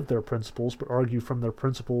proof of their principles, but argue from their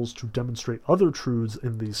principles to demonstrate other truths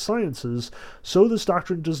in these sciences, so this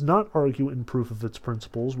doctrine does not argue in proof of its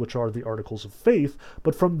principles, which are the articles of faith,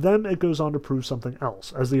 but from them it goes on to prove something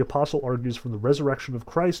else, as the apostle argues from the resurrection of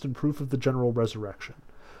Christ in proof of the general resurrection.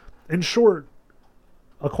 In short,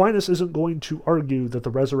 Aquinas isn't going to argue that the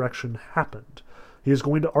resurrection happened. He is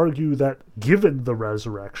going to argue that, given the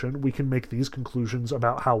resurrection, we can make these conclusions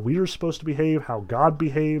about how we are supposed to behave, how God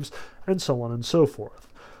behaves, and so on and so forth.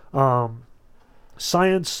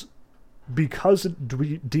 Science, because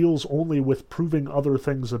it deals only with proving other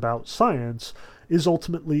things about science, is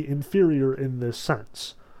ultimately inferior in this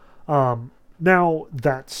sense. Now,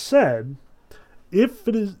 that said, if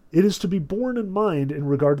it is to be borne in mind in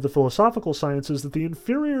regard to the philosophical sciences that the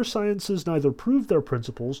inferior sciences neither prove their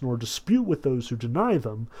principles nor dispute with those who deny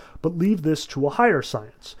them, but leave this to a higher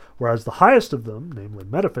science, whereas the highest of them, namely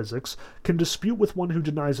metaphysics, can dispute with one who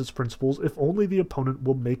denies its principles if only the opponent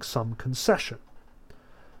will make some concession.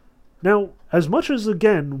 Now, as much as,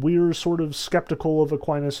 again, we're sort of skeptical of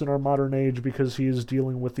Aquinas in our modern age because he is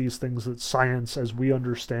dealing with these things that science, as we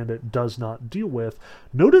understand it, does not deal with,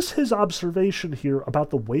 notice his observation here about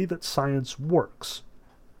the way that science works.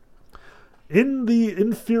 In the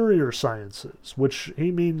inferior sciences, which he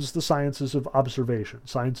means the sciences of observation,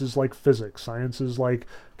 sciences like physics, sciences like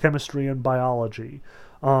chemistry and biology,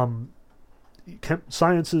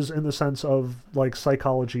 sciences in the sense of like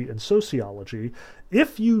psychology and sociology,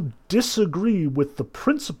 if you disagree with the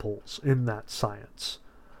principles in that science,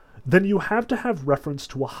 then you have to have reference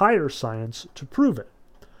to a higher science to prove it.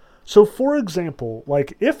 So, for example,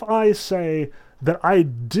 like if I say that I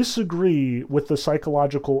disagree with the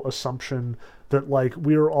psychological assumption that like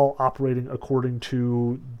we are all operating according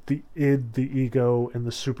to the id, the ego, and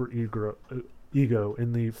the superego, ego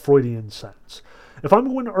in the Freudian sense. If I'm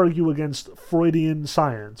going to argue against Freudian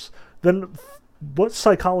science, then what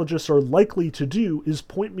psychologists are likely to do is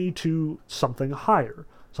point me to something higher,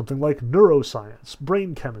 something like neuroscience,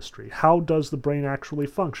 brain chemistry. How does the brain actually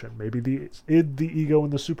function? Maybe the id, the ego,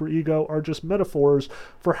 and the superego are just metaphors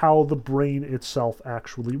for how the brain itself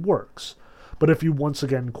actually works. But if you once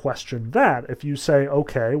again question that, if you say,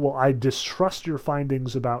 okay, well, I distrust your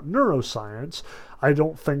findings about neuroscience, I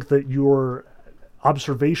don't think that your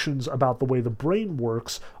observations about the way the brain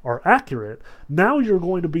works are accurate, now you're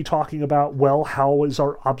going to be talking about, well, how is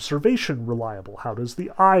our observation reliable? How does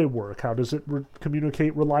the eye work? How does it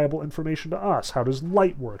communicate reliable information to us? How does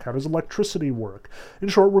light work? How does electricity work? In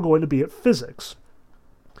short, we're going to be at physics.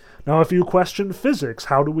 Now, if you question physics,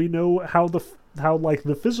 how do we know how the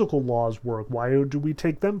physical laws work? Why do we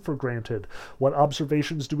take them for granted? What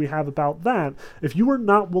observations do we have about that? If you are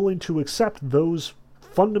not willing to accept those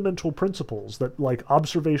fundamental principles, that like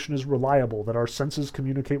observation is reliable, that our senses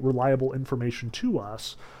communicate reliable information to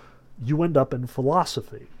us, you end up in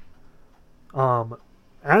philosophy.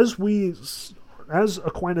 As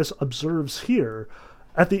Aquinas observes here,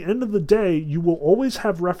 At the end of the day, you will always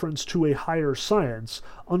have reference to a higher science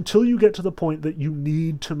until you get to the point that you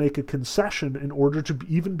need to make a concession in order to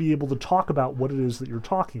even be able to talk about what it is that you're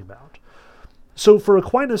talking about. So for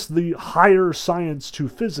Aquinas, the higher science to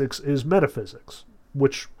physics is metaphysics,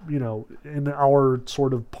 which, in our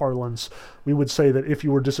sort of parlance, we would say that if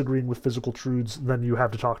you were disagreeing with physical truths, then you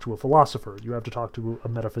have to talk to a philosopher, you have to talk to a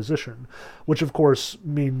metaphysician, which of course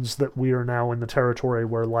means that we are now in the territory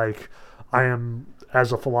where, I am,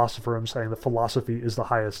 as a philosopher, I'm saying that philosophy is the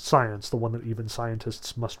highest science, the one that even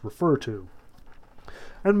scientists must refer to.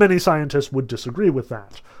 And many scientists would disagree with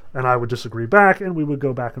that, and I would disagree back, and we would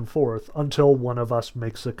go back and forth until one of us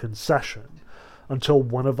makes a concession, until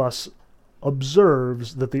one of us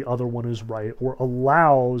observes that the other one is right, or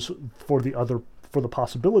allows for the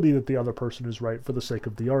possibility that the other person is right for the sake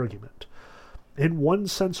of the argument. In one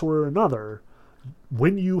sense or another,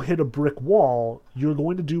 when you hit a brick wall, you're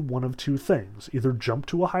going to do one of two things. Either jump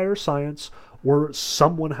to a higher science, or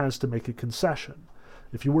someone has to make a concession.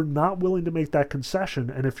 If you were not willing to make that concession,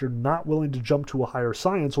 and if you're not willing to jump to a higher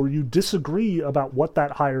science, or you disagree about what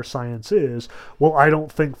that higher science is, well, I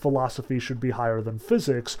don't think philosophy should be higher than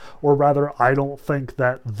physics, or rather, I don't think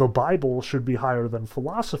that the Bible should be higher than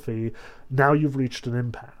philosophy, now you've reached an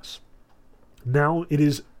impasse. Now it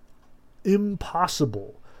is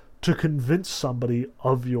impossible to convince somebody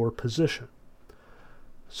of your position.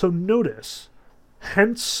 So notice,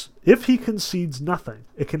 hence, if he concedes nothing,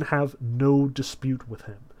 it can have no dispute with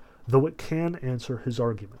him, though it can answer his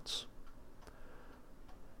arguments.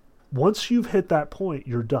 Once you've hit that point,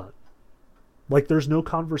 you're done. There's no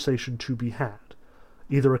conversation to be had.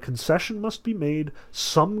 Either a concession must be made,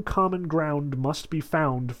 some common ground must be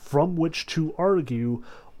found from which to argue,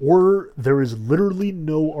 or there is literally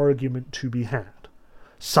no argument to be had.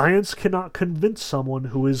 Science cannot convince someone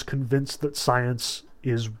who is convinced that science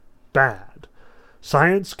is bad.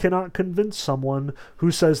 Science cannot convince someone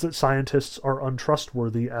who says that scientists are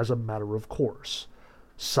untrustworthy as a matter of course.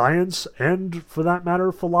 Science, and for that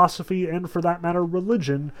matter philosophy, and for that matter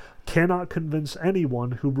religion, cannot convince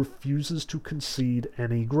anyone who refuses to concede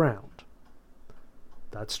any ground.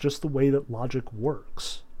 That's just the way that logic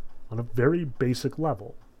works, on a very basic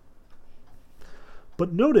level.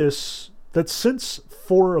 But notice that since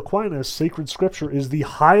for Aquinas, sacred scripture is the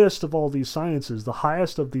highest of all these sciences, the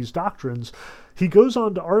highest of these doctrines, he goes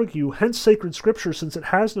on to argue, hence sacred scripture, since it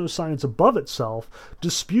has no science above itself,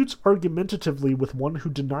 disputes argumentatively with one who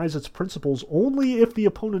denies its principles only if the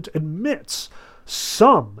opponent admits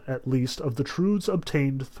some, at least, of the truths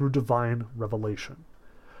obtained through divine revelation.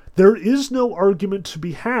 There is no argument to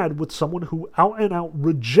be had with someone who out and out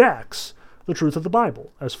rejects the truth of the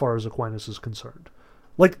Bible, as far as Aquinas is concerned.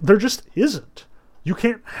 There just isn't. You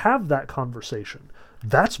can't have that conversation.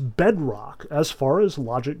 That's bedrock as far as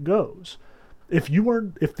logic goes. If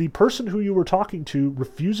the person who you were talking to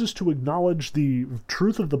refuses to acknowledge the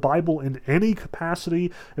truth of the Bible in any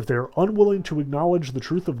capacity, if they're unwilling to acknowledge the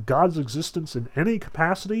truth of God's existence in any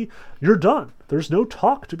capacity, you're done. There's no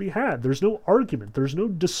talk to be had. There's no argument. There's no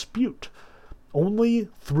dispute. Only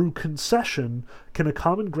through concession can a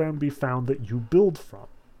common ground be found that you build from.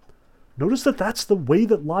 Notice that that's the way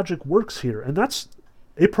that logic works here, and that's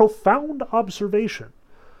a profound observation.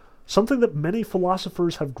 Something that many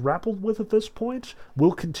philosophers have grappled with at this point,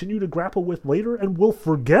 will continue to grapple with later, and will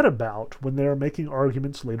forget about when they are making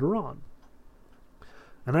arguments later on.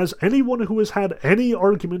 And as anyone who has had any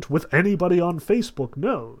argument with anybody on Facebook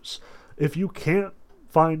knows, if you can't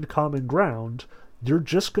find common ground, you're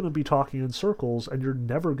just going to be talking in circles, and you're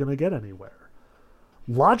never going to get anywhere.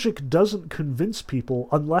 Logic doesn't convince people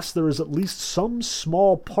unless there is at least some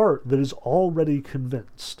small part that is already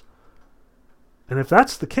convinced. And if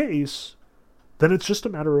that's the case, then it's just a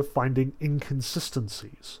matter of finding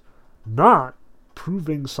inconsistencies, not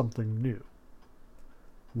proving something new.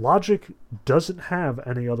 Logic doesn't have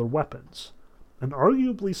any other weapons, and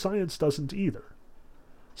arguably science doesn't either.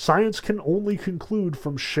 Science can only conclude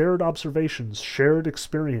from shared observations, shared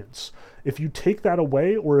experience. If you take that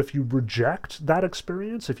away, or if you reject that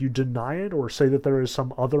experience, if you deny it, or say that there is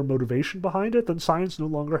some other motivation behind it, then science no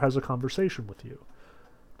longer has a conversation with you.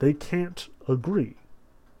 They can't agree.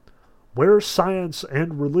 Where science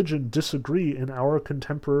and religion disagree in our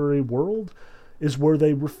contemporary world is where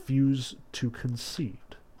they refuse to concede.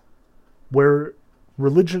 Where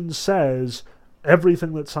religion says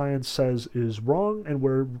everything that science says is wrong, and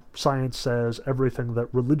where science says everything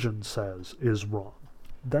that religion says is wrong.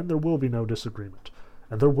 Then there will be no disagreement,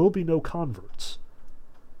 and there will be no converts.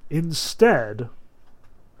 Instead,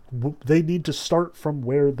 they need to start from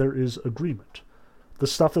where there is agreement. The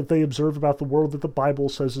stuff that they observe about the world that the Bible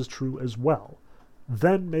says is true as well.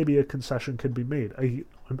 then maybe a concession can be made,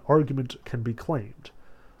 an argument can be claimed.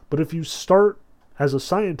 But if you start as a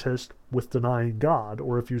scientist with denying God,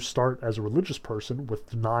 or if you start as a religious person with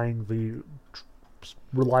denying the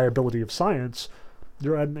reliability of science,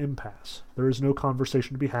 you're at an impasse. There is no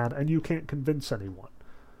conversation to be had, and you can't convince anyone.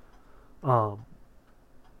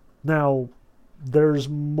 Now, there's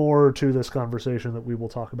more to this conversation that we will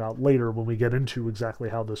talk about later when we get into exactly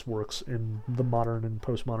how this works in the modern and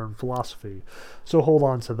postmodern philosophy. So hold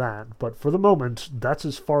on to that. But for the moment, that's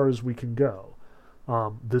as far as we can go.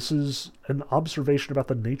 This is an observation about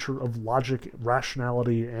the nature of logic,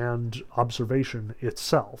 rationality, and observation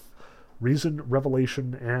itself. Reason,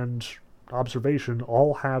 revelation, and observation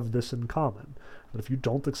all have this in common. But if you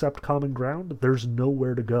don't accept common ground, there's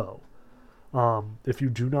nowhere to go. If you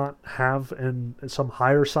do not have some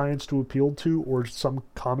higher science to appeal to or some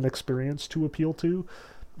common experience to appeal to,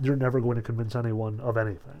 you're never going to convince anyone of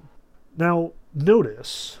anything. Now,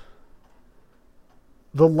 notice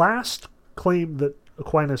the last claim that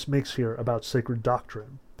Aquinas makes here about sacred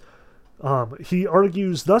doctrine. He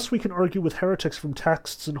argues, thus we can argue with heretics from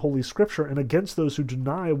texts in Holy Scripture, and against those who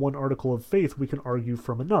deny one article of faith we can argue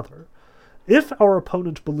from another. If our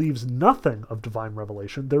opponent believes nothing of divine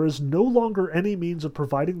revelation, there is no longer any means of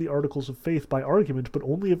providing the articles of faith by argument, but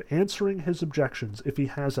only of answering his objections, if he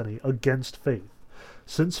has any, against faith.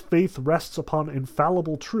 Since faith rests upon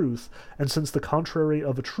infallible truth, and since the contrary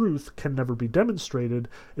of a truth can never be demonstrated,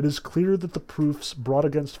 it is clear that the proofs brought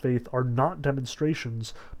against faith are not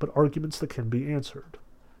demonstrations, but arguments that can be answered.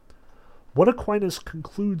 What Aquinas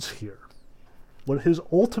concludes here, what his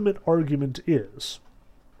ultimate argument is,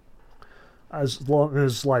 as long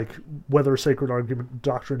as, whether sacred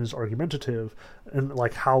doctrine is argumentative, and,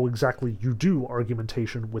 how exactly you do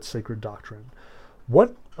argumentation with sacred doctrine.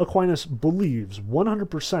 What Aquinas believes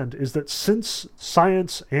 100% is that since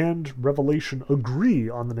science and revelation agree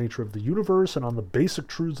on the nature of the universe and on the basic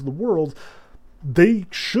truths of the world, they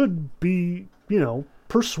should be,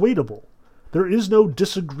 persuadable. There is no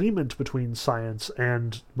disagreement between science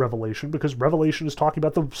and revelation, because revelation is talking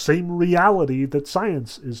about the same reality that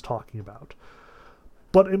science is talking about.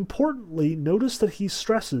 But importantly, notice that he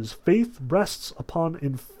stresses faith rests upon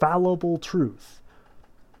infallible truth.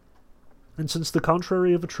 And since the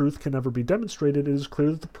contrary of a truth can never be demonstrated, it is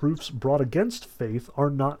clear that the proofs brought against faith are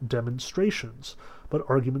not demonstrations, but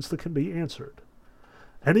arguments that can be answered.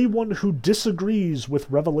 Anyone who disagrees with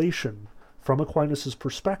revelation from Aquinas'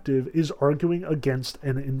 perspective is arguing against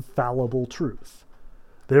an infallible truth.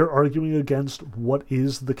 They're arguing against what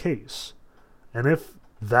is the case. And if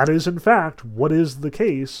that is in fact what is the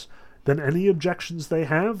case, then any objections they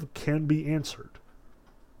have can be answered.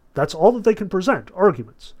 That's all that they can present,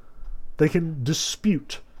 arguments. They can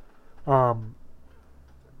dispute.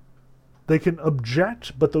 They can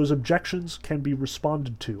object, but those objections can be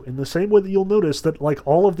responded to. In the same way that you'll notice that,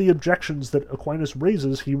 all of the objections that Aquinas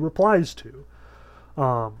raises, he replies to.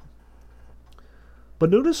 But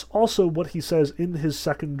notice also what he says in his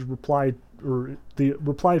second reply, or the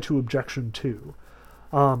reply to objection 2.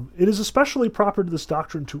 It is especially proper to this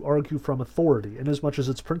doctrine to argue from authority, inasmuch as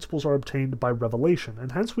its principles are obtained by revelation,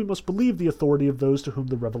 and hence we must believe the authority of those to whom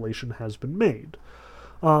the revelation has been made.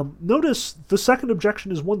 Notice the second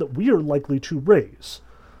objection is one that we are likely to raise.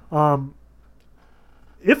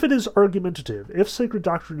 If it is argumentative, if sacred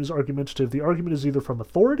doctrine is argumentative, the argument is either from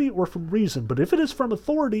authority or from reason, but if it is from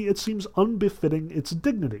authority, it seems unbefitting its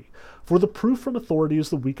dignity, for the proof from authority is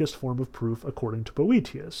the weakest form of proof according to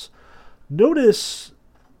Boetius. Notice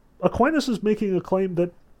Aquinas is making a claim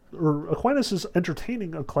Aquinas is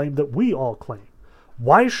entertaining a claim that we all claim.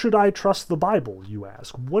 Why should I trust the Bible, you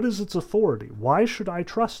ask? What is its authority? Why should I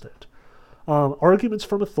trust it? Arguments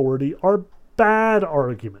from authority are bad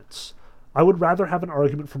arguments. I would rather have an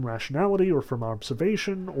argument from rationality or from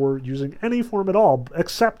observation or using any form at all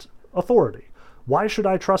except authority. Why should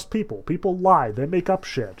I trust people? People lie. They make up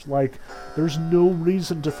shit. There's no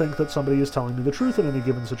reason to think that somebody is telling me the truth in any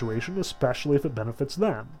given situation, especially if it benefits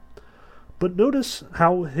them. But notice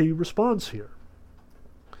how he responds here.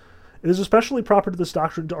 It is especially proper to this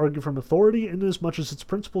doctrine to argue from authority, inasmuch as its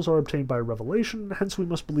principles are obtained by revelation, hence we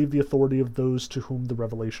must believe the authority of those to whom the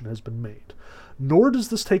revelation has been made. Nor does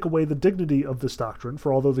this take away the dignity of this doctrine,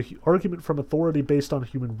 for although the argument from authority based on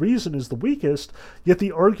human reason is the weakest, yet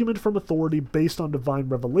the argument from authority based on divine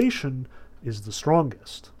revelation is the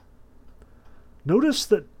strongest. Notice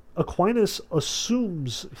that Aquinas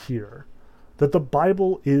assumes here that the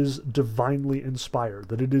Bible is divinely inspired,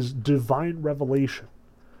 that it is divine revelation.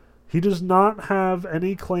 He does not have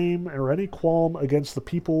any claim or any qualm against the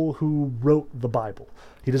people who wrote the Bible.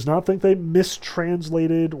 He does not think they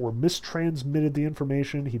mistranslated or mistransmitted the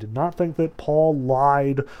information. He did not think that Paul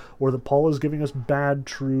lied or that Paul is giving us bad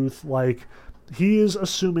truth. Like, he is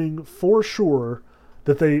assuming for sure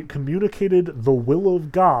that they communicated the will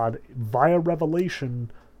of God via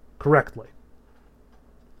revelation correctly.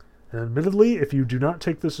 And admittedly, if you do not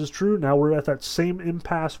take this as true, now we're at that same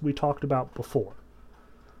impasse we talked about before.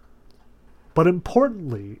 But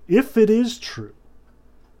importantly, if it is true,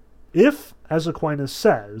 if, as Aquinas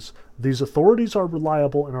says, these authorities are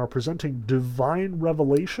reliable and are presenting divine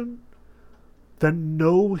revelation, then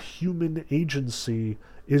no human agency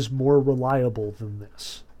is more reliable than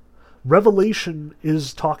this. Revelation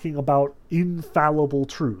is talking about infallible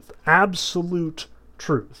truth, absolute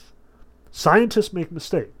truth. Scientists make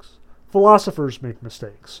mistakes. Philosophers make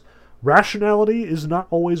mistakes. Rationality is not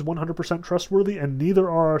always 100% trustworthy, and neither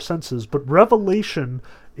are our senses. But revelation,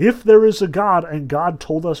 if there is a God and God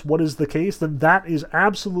told us what is the case, then that is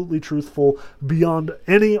absolutely truthful beyond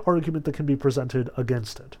any argument that can be presented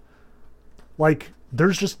against it. Like,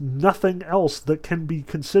 there's just nothing else that can be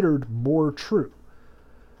considered more true.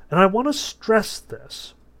 And I want to stress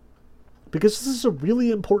this, because this is a really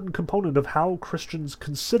important component of how Christians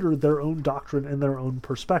consider their own doctrine and their own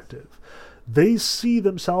perspective. They see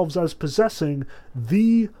themselves as possessing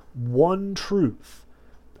the one truth,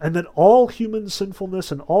 and that all human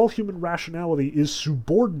sinfulness and all human rationality is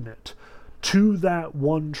subordinate to that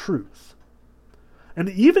one truth. And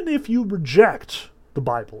even if you reject the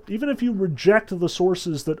Bible, even if you reject the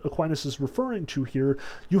sources that Aquinas is referring to here,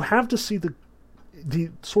 you have to see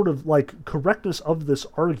the sort of like correctness of this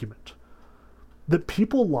argument. That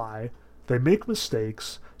people lie, they make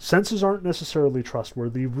mistakes, senses aren't necessarily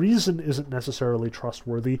trustworthy, reason isn't necessarily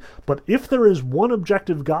trustworthy, but if there is one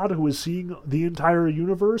objective God who is seeing the entire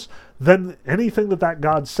universe, then anything that that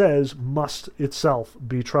God says must itself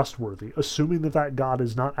be trustworthy, assuming that that God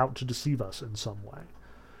is not out to deceive us in some way.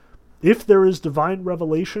 If there is divine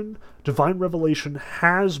revelation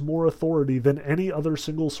has more authority than any other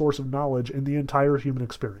single source of knowledge in the entire human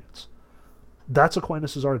experience. That's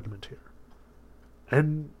Aquinas' argument here.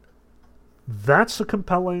 And that's a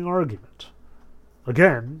compelling argument.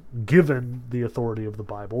 Again, given the authority of the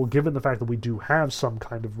Bible, given the fact that we do have some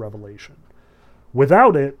kind of revelation.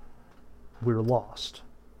 Without it, we're lost,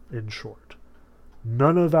 in short.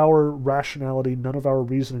 None of our rationality, none of our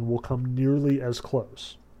reasoning will come nearly as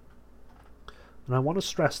close. And I want to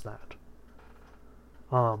stress that.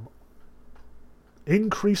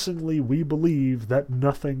 Increasingly, we believe that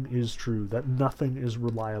nothing is true, that nothing is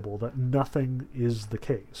reliable, that nothing is the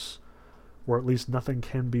case. Or at least nothing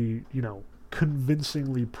can be,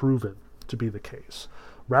 convincingly proven to be the case.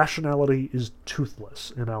 Rationality is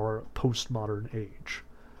toothless in our postmodern age.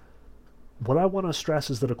 What I want to stress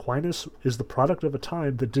is that Aquinas is the product of a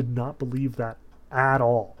time that did not believe that at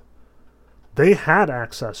all. They had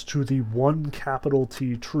access to the one capital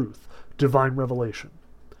T truth, divine revelation.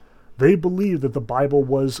 They believed that the Bible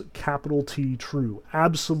was capital T true,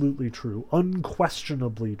 absolutely true,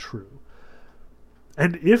 unquestionably true.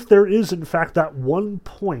 And if there is, in fact, that one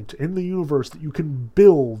point in the universe that you can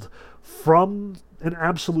build from an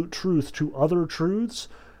absolute truth to other truths,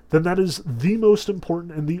 then that is the most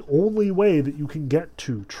important and the only way that you can get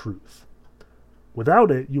to truth.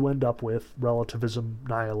 Without it, you end up with relativism,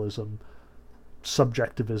 nihilism,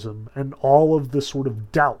 subjectivism, and all of the sort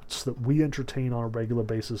of doubts that we entertain on a regular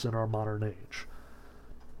basis in our modern age.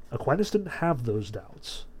 Aquinas didn't have those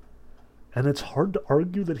doubts. And it's hard to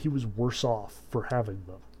argue that he was worse off for having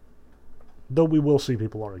them. Though we will see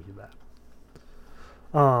people argue that.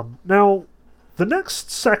 Now, the next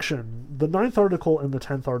section, the 9th article and the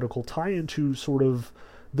 10th article, tie into sort of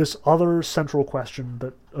this other central question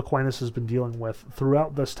that Aquinas has been dealing with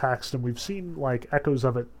throughout this text, and we've seen like echoes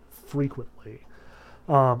of it frequently.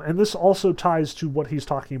 And this also ties to what he's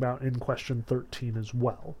talking about in question 13 as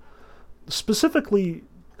well. Specifically,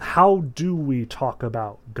 how do we talk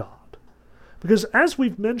about God? Because as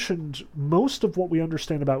we've mentioned, most of what we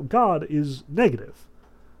understand about God is negative.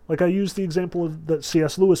 Like I used the example that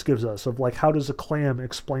C.S. Lewis gives us of like how does a clam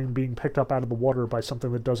explain being picked up out of the water by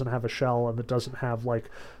something that doesn't have a shell and that doesn't have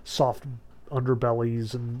like soft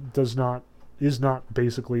underbellies and is not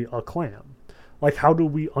basically a clam. Like how do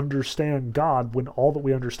we understand God when all that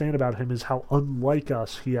we understand about him is how unlike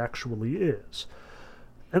us he actually is?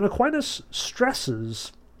 And Aquinas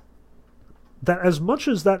stresses that as much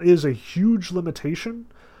as that is a huge limitation,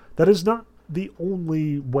 that is not the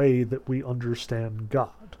only way that we understand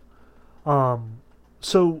God.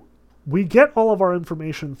 So we get all of our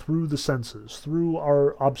information through the senses, through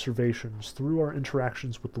our observations, through our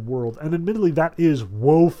interactions with the world, and admittedly that is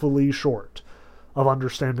woefully short of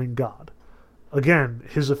understanding God. Again,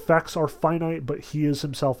 his effects are finite, but he is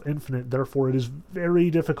himself infinite, therefore it is very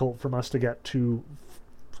difficult for us to get to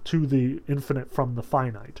the infinite from the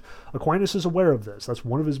finite. Aquinas is aware of this. That's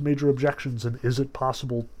one of his major objections, and is it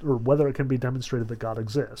possible, or whether it can be demonstrated that God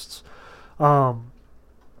exists. Now,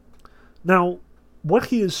 what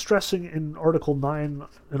he is stressing in Article 9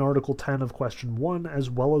 and Article 10 of Question 1, as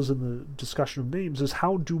well as in the discussion of names, is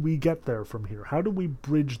how do we get there from here? How do we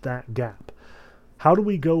bridge that gap? How do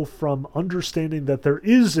we go from understanding that there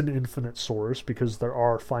is an infinite source, because there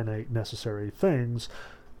are finite necessary things,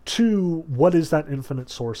 to what is that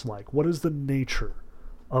infinite source like? What is the nature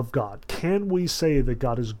of God? Can we say that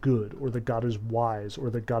God is good, or that God is wise,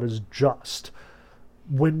 or that God is just,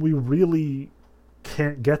 when we really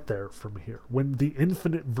can't get there from here? When the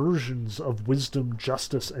infinite versions of wisdom,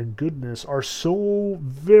 justice, and goodness are so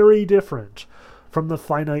very different from the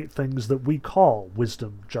finite things that we call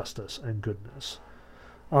wisdom, justice, and goodness.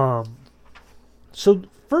 So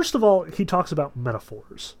first of all, he talks about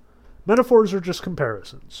metaphors. Metaphors are just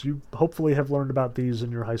comparisons. You hopefully have learned about these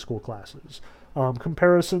in your high school classes.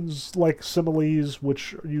 Comparisons like similes,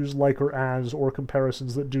 which use like or as, or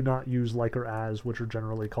comparisons that do not use like or as, which are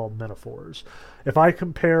generally called metaphors. If I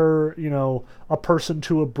compare, a person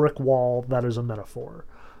to a brick wall, that is a metaphor.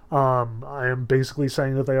 I am basically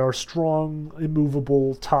saying that they are strong,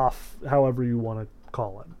 immovable, tough, however you want to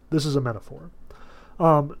call it. This is a metaphor.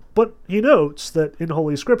 But he notes that in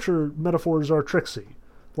Holy Scripture, metaphors are tricksy.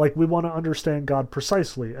 Like, we want to understand God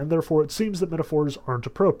precisely, and therefore it seems that metaphors aren't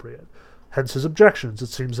appropriate. Hence his objections. It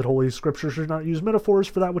seems that Holy Scripture should not use metaphors,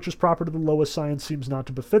 for that which is proper to the lowest science seems not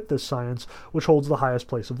to befit this science, which holds the highest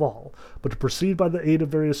place of all. But to proceed by the aid of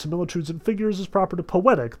various similitudes and figures is proper to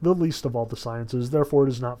poetic, the least of all the sciences, therefore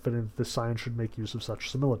it is not fitting that this science should make use of such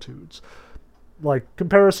similitudes. Like,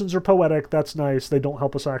 comparisons are poetic, that's nice, they don't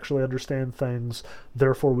help us actually understand things,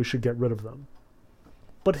 therefore we should get rid of them.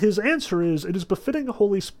 But his answer is, it is befitting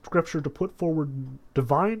Holy Scripture to put forward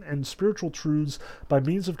divine and spiritual truths by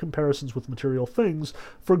means of comparisons with material things,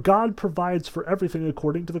 for God provides for everything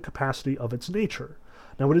according to the capacity of its nature.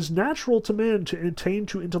 Now it is natural to man to attain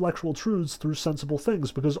to intellectual truths through sensible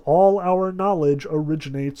things, because all our knowledge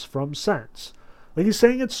originates from sense. Like, he's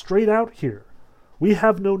saying it straight out here. We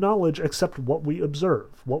have no knowledge except what we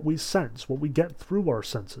observe, what we sense, what we get through our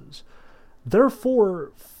senses.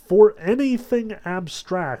 Therefore, for anything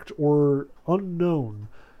abstract or unknown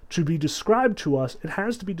to be described to us, it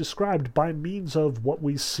has to be described by means of what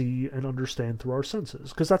we see and understand through our senses,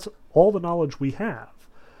 because that's all the knowledge we have.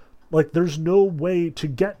 Like, there's no way to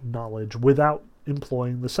get knowledge without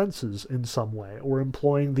employing the senses in some way, or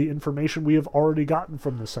employing the information we have already gotten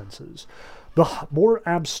from the senses. The more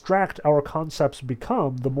abstract our concepts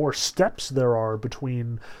become, the more steps there are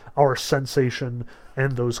between our sensation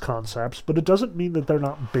and those concepts, but it doesn't mean that they're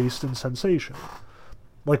not based in sensation.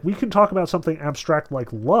 Like, we can talk about something abstract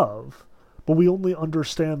like love, but we only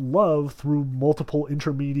understand love through multiple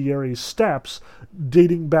intermediary steps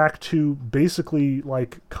dating back to basically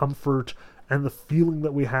like comfort and the feeling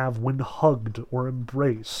that we have when hugged or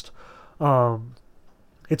embraced.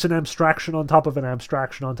 It's an abstraction on top of an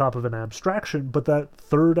abstraction on top of an abstraction, but that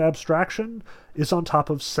third abstraction is on top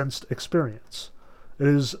of sensed experience. It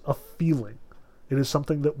is a feeling. It is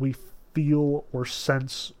something that we feel or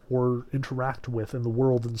sense or interact with in the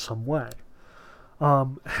world in some way.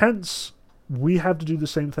 Hence, we have to do the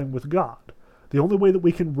same thing with God. The only way that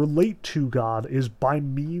we can relate to God is by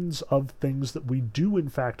means of things that we do in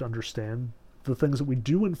fact understand, the things that we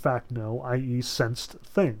do in fact know, i.e. sensed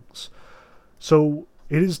things. So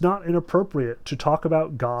it is not inappropriate to talk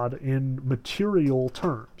about God in material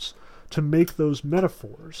terms, to make those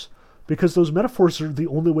metaphors, because those metaphors are the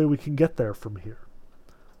only way we can get there from here.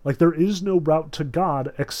 Like, there is no route to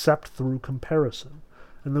God except through comparison.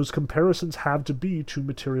 And those comparisons have to be to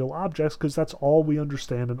material objects, because that's all we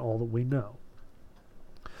understand and all that we know.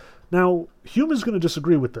 Now, Hume is going to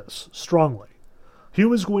disagree with this strongly.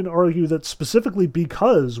 Hume is going to argue that specifically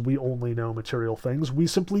because we only know material things, we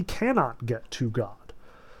simply cannot get to God.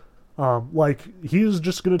 He is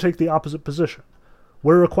just going to take the opposite position.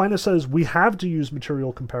 Where Aquinas says we have to use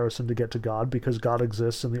material comparison to get to God because God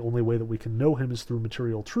exists and the only way that we can know him is through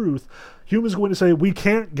material truth, Hume is going to say we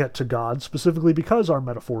can't get to God specifically because our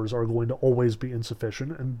metaphors are going to always be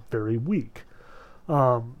insufficient and very weak.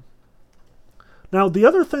 Now, the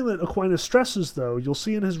other thing that Aquinas stresses, though, you'll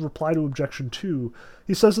see in his reply to Objection 2,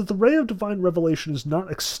 he says that the ray of divine revelation is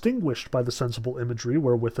not extinguished by the sensible imagery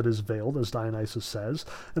wherewith it is veiled, as Dionysius says,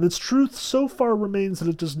 and its truth so far remains that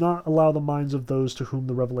it does not allow the minds of those to whom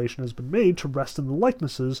the revelation has been made to rest in the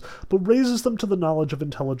likenesses, but raises them to the knowledge of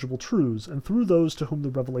intelligible truths, and through those to whom the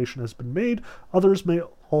revelation has been made, others may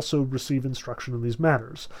also receive instruction in these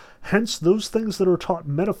matters. Hence, those things that are taught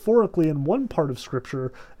metaphorically in one part of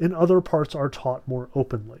Scripture, in other parts are taught more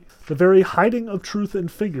openly. The very hiding of truth in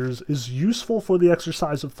figures is useful for the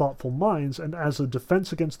exercise of thoughtful minds, and as a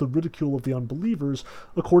defense against the ridicule of the unbelievers,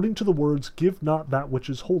 according to the words, "Give not that which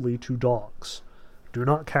is holy to dogs. Do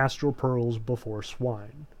not cast your pearls before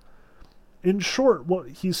swine." In short, what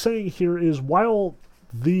he's saying here is, while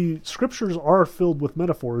the scriptures are filled with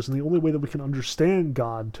metaphors, and the only way that we can understand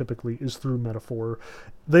God typically is through metaphor,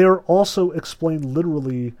 they are also explained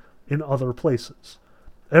literally in other places.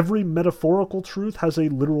 Every metaphorical truth has a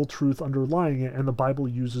literal truth underlying it, and the Bible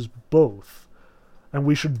uses both. And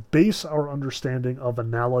we should base our understanding of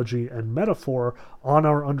analogy and metaphor on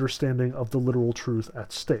our understanding of the literal truth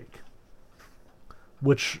at stake.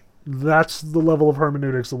 Which, that's the level of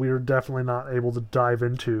hermeneutics that we are definitely not able to dive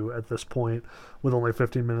into at this point, with only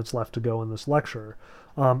 15 minutes left to go in this lecture.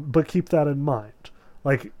 But keep that in mind.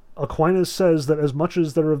 Like, Aquinas says that as much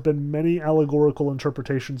as there have been many allegorical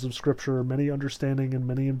interpretations of Scripture, many understanding and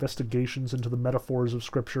many investigations into the metaphors of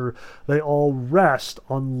Scripture, they all rest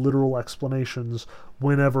on literal explanations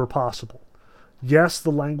whenever possible. Yes,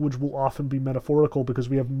 the language will often be metaphorical because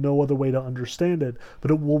we have no other way to understand it,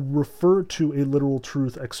 but it will refer to a literal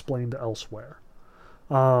truth explained elsewhere.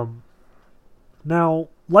 Now,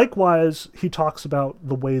 likewise, he talks about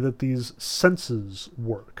the way that these senses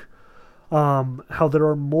work. How there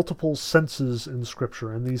are multiple senses in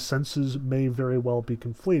Scripture, and these senses may very well be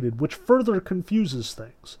conflated, which further confuses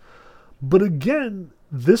things. But again,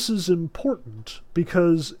 this is important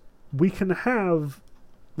because we can have,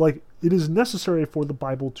 it is necessary for the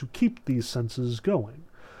Bible to keep these senses going.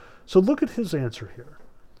 So look at his answer here.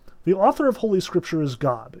 The author of Holy Scripture is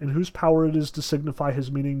God, in whose power it is to signify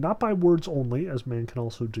his meaning not by words only, as man can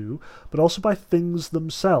also do, but also by things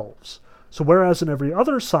themselves. So whereas in every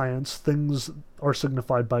other science things are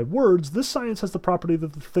signified by words, this science has the property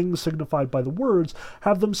that the things signified by the words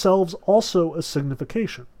have themselves also a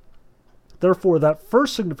signification. Therefore, that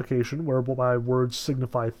first signification, whereby words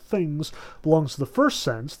signify things, belongs to the first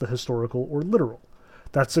sense, the historical or literal.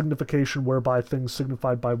 That signification whereby things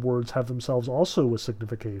signified by words have themselves also a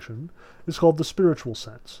signification is called the spiritual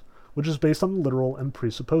sense, which is based on the literal and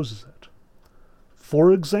presupposes it.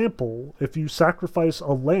 For example, if you sacrifice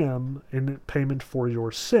a lamb in payment for your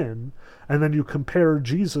sin, and then you compare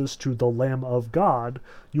Jesus to the Lamb of God,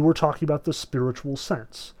 you are talking about the spiritual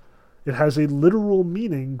sense. It has a literal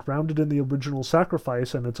meaning grounded in the original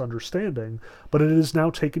sacrifice and its understanding, but it is now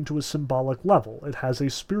taken to a symbolic level. It has a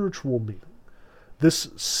spiritual meaning.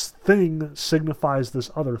 This thing signifies this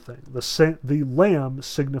other thing. The lamb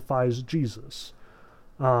signifies Jesus.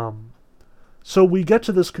 So we get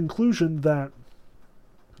to this conclusion that,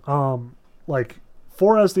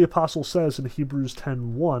 for as the apostle says in Hebrews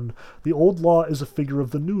 10:1, the old law is a figure of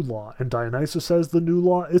the new law, and Dionysius says the new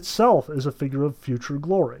law itself is a figure of future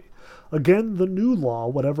glory. Again, the new law,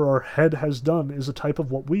 whatever our head has done, is a type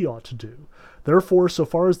of what we ought to do. Therefore, so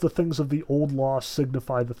far as the things of the old law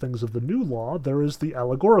signify the things of the new law, there is the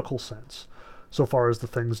allegorical sense. So far as the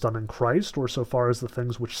things done in Christ, or so far as the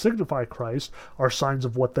things which signify Christ are signs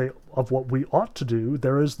of what we ought to do,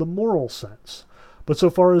 there is the moral sense. But so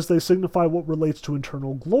far as they signify what relates to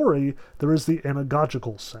eternal glory, there is the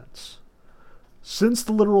anagogical sense. Since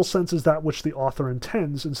the literal sense is that which the author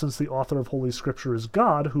intends, and since the author of Holy Scripture is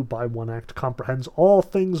God, who by one act comprehends all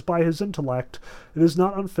things by his intellect, it is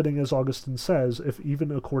not unfitting, as Augustine says, if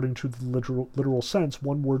even according to the literal sense,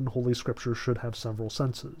 one word in Holy Scripture should have several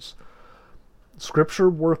senses. Scripture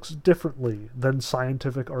works differently than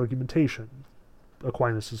scientific argumentation,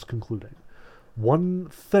 Aquinas is concluding. One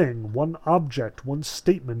thing, one object, one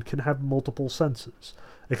statement can have multiple senses.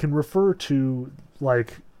 It can refer to,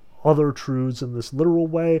 other truths in this literal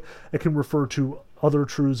way. It can refer to other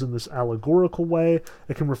truths in this allegorical way.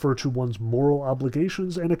 It can refer to one's moral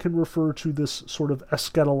obligations, and it can refer to this sort of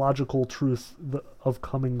eschatological truth of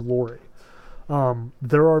coming glory.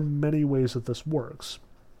 There are many ways that this works.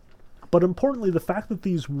 But importantly, the fact that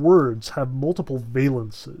these words have multiple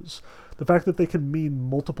valences, the fact that they can mean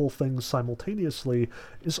multiple things simultaneously,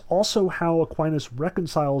 is also how Aquinas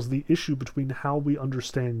reconciles the issue between how we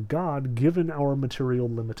understand God given our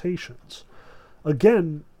material limitations.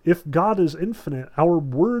 Again, if God is infinite, our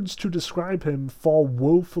words to describe him fall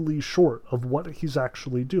woefully short of what he's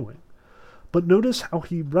actually doing. But notice how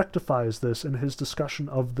he rectifies this in his discussion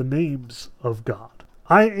of the names of God.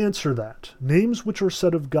 I answer that names which are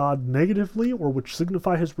said of God negatively or which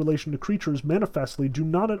signify his relation to creatures manifestly do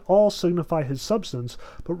not at all signify his substance,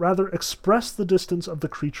 but rather express the distance of the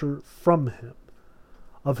creature from him,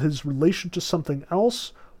 of his relation to something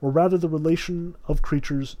else, or rather the relation of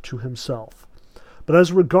creatures to himself. But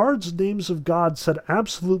as regards names of God said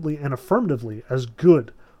absolutely and affirmatively as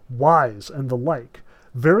good, wise, and the like,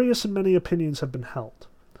 various and many opinions have been held.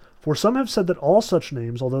 For some have said that all such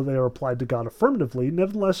names, although they are applied to God affirmatively,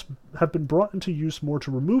 nevertheless have been brought into use more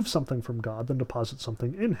to remove something from God than deposit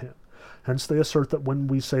something in him. Hence they assert that when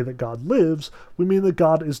we say that God lives, we mean that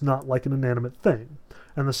God is not like an inanimate thing,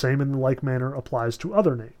 and the same in like manner applies to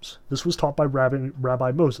other names. This was taught by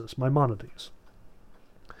Rabbi Moses, Maimonides.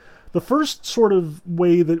 The first sort of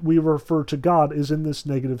way that we refer to God is in this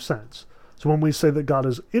negative sense. So when we say that God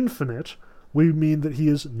is infinite, we mean that he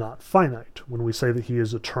is not finite. When we say that he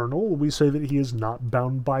is eternal, we say that he is not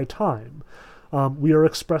bound by time. We are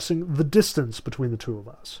expressing the distance between the two of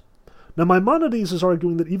us. Now, Maimonides is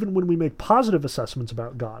arguing that even when we make positive assessments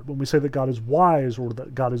about God, when we say that God is wise or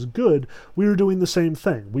that God is good, we are doing the same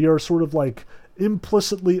thing. We are sort of like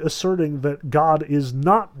implicitly asserting that God is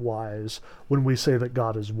not wise when we say that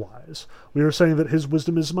God is wise. We are saying that his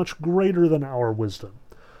wisdom is much greater than our wisdom.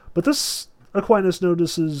 But this, Aquinas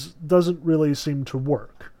notices, doesn't really seem to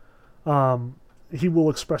work. He will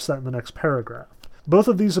express that in the next paragraph. Both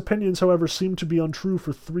of these opinions, however, seem to be untrue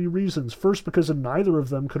for three reasons. First, because in neither of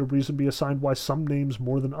them could a reason be assigned why some names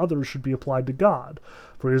more than others should be applied to God.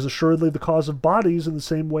 For he is assuredly the cause of bodies in the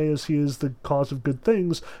same way as he is the cause of good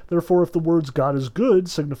things. Therefore, if the words God is good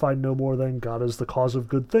signify no more than God is the cause of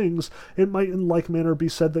good things, it might in like manner be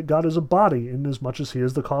said that God is a body, inasmuch as he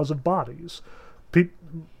is the cause of bodies.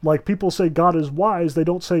 Like people say God is wise, they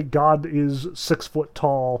don't say God is 6 foot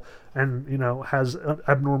tall and, has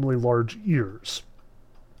abnormally large ears.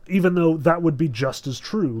 Even though that would be just as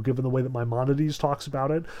true, given the way that Maimonides talks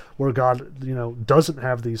about it, where God, doesn't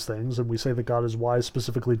have these things, and we say that God is wise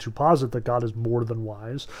specifically to posit that God is more than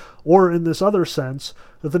wise, or in this other sense,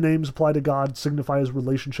 that the names applied to God signify his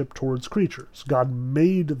relationship towards creatures. God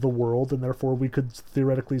made the world, and therefore we could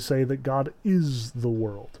theoretically say that God is the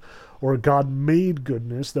world. Or God made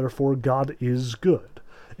goodness, therefore God is good.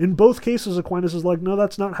 In both cases, Aquinas is like, no,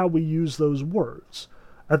 that's not how we use those words.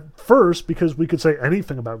 At first, because we could say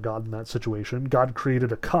anything about God in that situation, God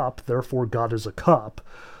created a cup, therefore God is a cup,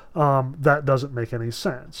 that doesn't make any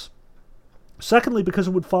sense. Secondly, because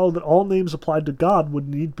it would follow that all names applied to God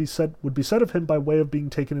would be said of him by way of being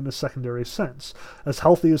taken in a secondary sense, as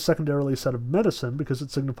healthy is secondarily said of medicine, because it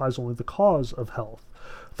signifies only the cause of health.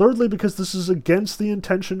 Thirdly, because this is against the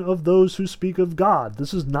intention of those who speak of God.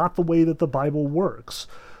 This is not the way that the Bible works.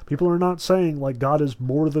 People are not saying like God is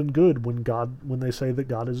more than good when they say that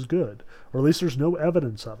God is good, or at least there's no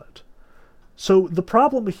evidence of it. So the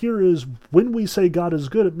problem here is when we say God is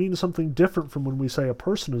good, it means something different from when we say a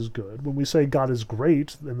person is good. When we say God is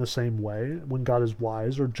great in the same way, when God is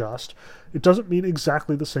wise or just, it doesn't mean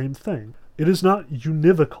exactly the same thing. It is not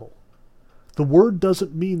univocal. The word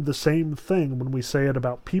doesn't mean the same thing when we say it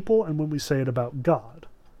about people and when we say it about God.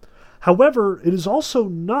 However, it is also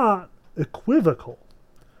not equivocal.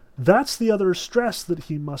 That's the other stress that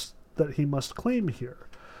he must claim here.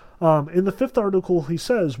 In the 5th article, he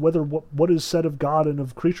says whether what is said of God and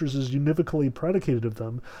of creatures is univocally predicated of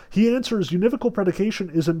them. He answers, univocal predication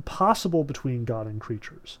is impossible between God and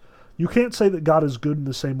creatures. You can't say that God is good in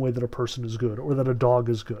the same way that a person is good, or that a dog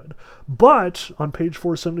is good. But, on page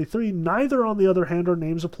 473, neither, on the other hand, are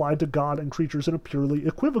names applied to God and creatures in a purely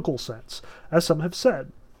equivocal sense, as some have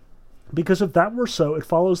said. Because if that were so, it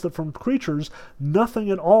follows that from creatures, nothing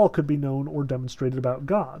at all could be known or demonstrated about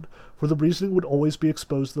God, for the reasoning would always be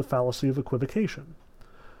exposed to the fallacy of equivocation.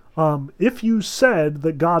 If you said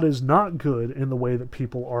that God is not good in the way that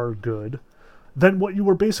people are good, then what you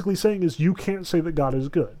were basically saying is you can't say that God is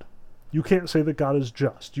good. You can't say that God is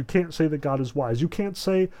just. You can't say that God is wise. You can't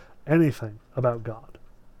say anything about God.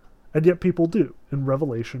 And yet people do, in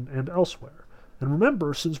Revelation and elsewhere. And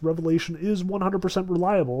remember, since Revelation is 100%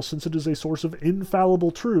 reliable, since it is a source of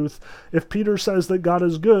infallible truth, if Peter says that God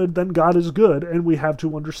is good, then God is good, and we have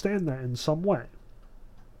to understand that in some way.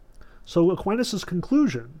 So Aquinas'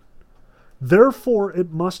 conclusion, therefore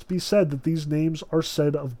it must be said that these names are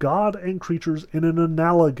said of God and creatures in an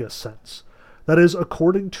analogous sense, that is,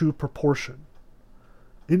 according to proportion.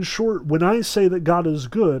 In short, when I say that God is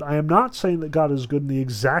good, I am not saying that God is good in the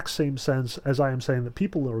exact same sense as I am saying that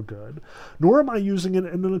people are good, nor am I using it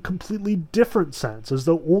in a completely different sense, as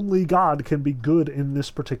though only God can be good in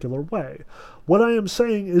this particular way. What I am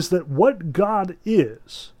saying is that what God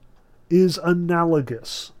is is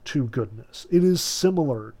analogous to goodness. It is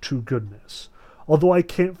similar to goodness, although I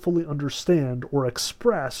can't fully understand or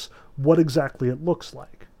express what exactly it looks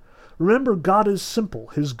like. Remember, God is simple.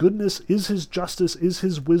 His goodness is his justice, is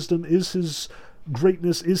his wisdom, is his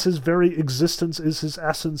greatness, is his very existence, is his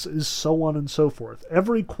essence, is so on and so forth.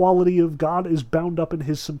 Every quality of God is bound up in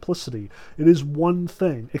his simplicity. It is one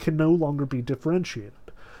thing. It can no longer be differentiated.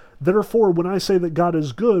 Therefore, when I say that God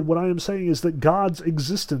is good, what I am saying is that God's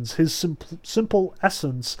existence, his simple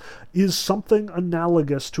essence, is something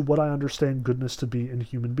analogous to what I understand goodness to be in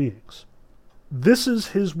human beings. This is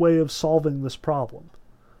his way of solving this problem,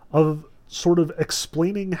 of sort of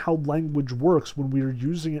explaining how language works when we are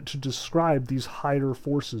using it to describe these higher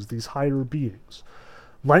forces, these higher beings.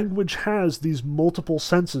 Language has these multiple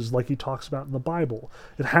senses like he talks about in the Bible.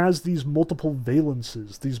 It has these multiple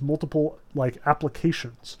valences, these multiple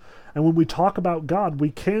applications. And when we talk about God,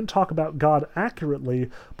 we can talk about God accurately,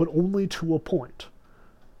 but only to a point.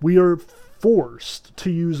 We are forced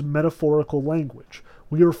to use metaphorical language.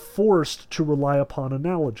 We are forced to rely upon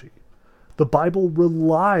analogy. The Bible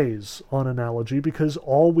relies on analogy because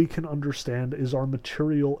all we can understand is our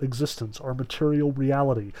material existence, our material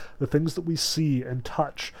reality, the things that we see and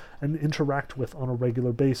touch and interact with on a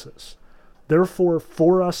regular basis. Therefore,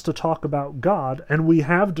 for us to talk about God, and we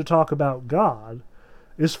have to talk about God,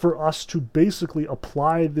 is for us to basically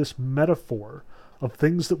apply this metaphor of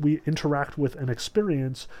things that we interact with and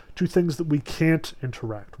experience to things that we can't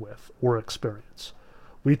interact with or experience.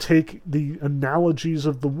 We take the analogies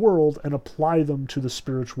of the world and apply them to the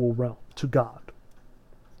spiritual realm, to God.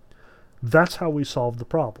 That's how we solve the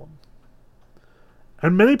problem.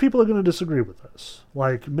 And many people are going to disagree with this.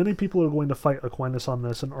 Many people are going to fight Aquinas on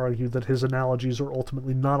this and argue that his analogies are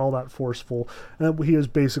ultimately not all that forceful, and that he is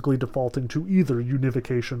basically defaulting to either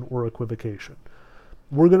unification or equivocation.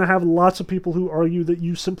 We're going to have lots of people who argue that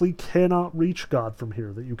you simply cannot reach God from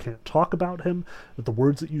here, that you can't talk about him, that the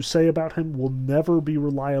words that you say about him will never be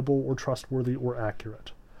reliable or trustworthy or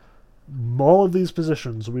accurate. All of these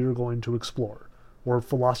positions we are going to explore, or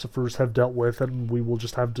philosophers have dealt with, and we will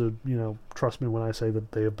just have to, trust me when I say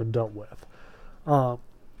that they have been dealt with.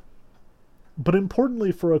 But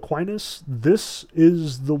importantly for Aquinas, this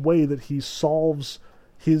is the way that he solves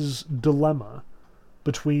his dilemma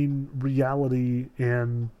between reality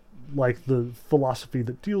and the philosophy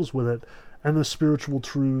that deals with it and the spiritual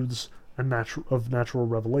truths and of natural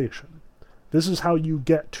revelation. This is how you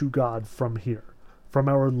get to God from here, from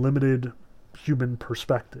our limited human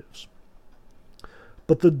perspectives.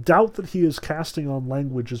 But the doubt that he is casting on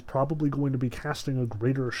language is probably going to be casting a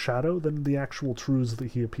greater shadow than the actual truths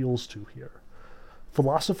that he appeals to here.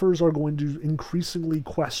 Philosophers are going to increasingly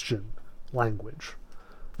question language.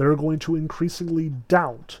 They're going to increasingly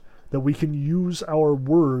doubt that we can use our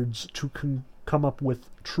words to come up with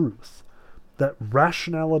truth. That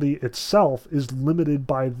rationality itself is limited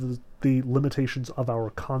by the limitations of our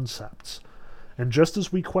concepts. And just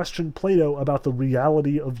as we question Plato about the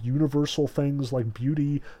reality of universal things like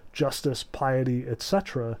beauty, justice, piety,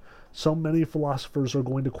 etc., so many philosophers are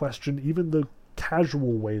going to question even the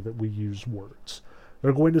casual way that we use words.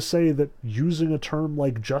 They're going to say that using a term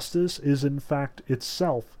like justice is in fact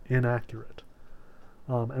itself inaccurate.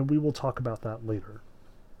 And we will talk about that later.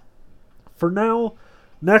 For now,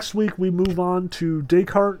 next week we move on to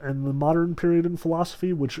Descartes and the modern period in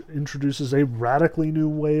philosophy, which introduces a radically new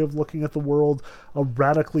way of looking at the world, a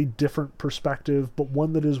radically different perspective, but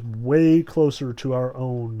one that is way closer to our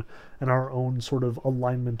own and our own sort of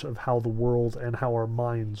alignment of how the world and how our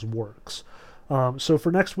minds works. So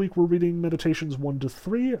for next week, we're reading Meditations 1 to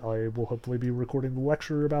 3. I will hopefully be recording the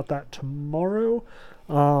lecture about that tomorrow.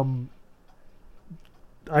 I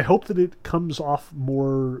hope that it comes off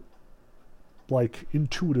more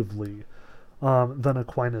intuitively than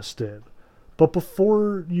Aquinas did. But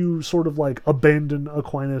before you sort of abandon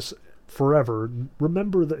Aquinas forever,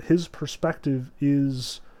 remember that his perspective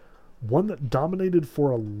is one that dominated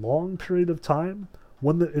for a long period of time,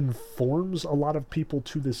 one that informs a lot of people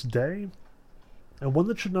to this day, and one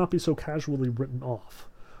that should not be so casually written off.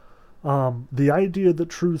 The idea that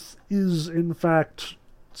truth is, in fact,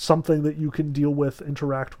 something that you can deal with,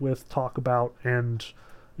 interact with, talk about, and,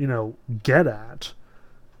 get at,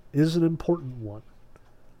 is an important one.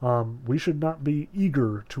 We should not be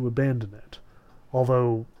eager to abandon it,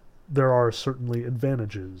 although there are certainly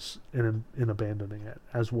advantages in abandoning it,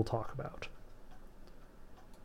 as we'll talk about.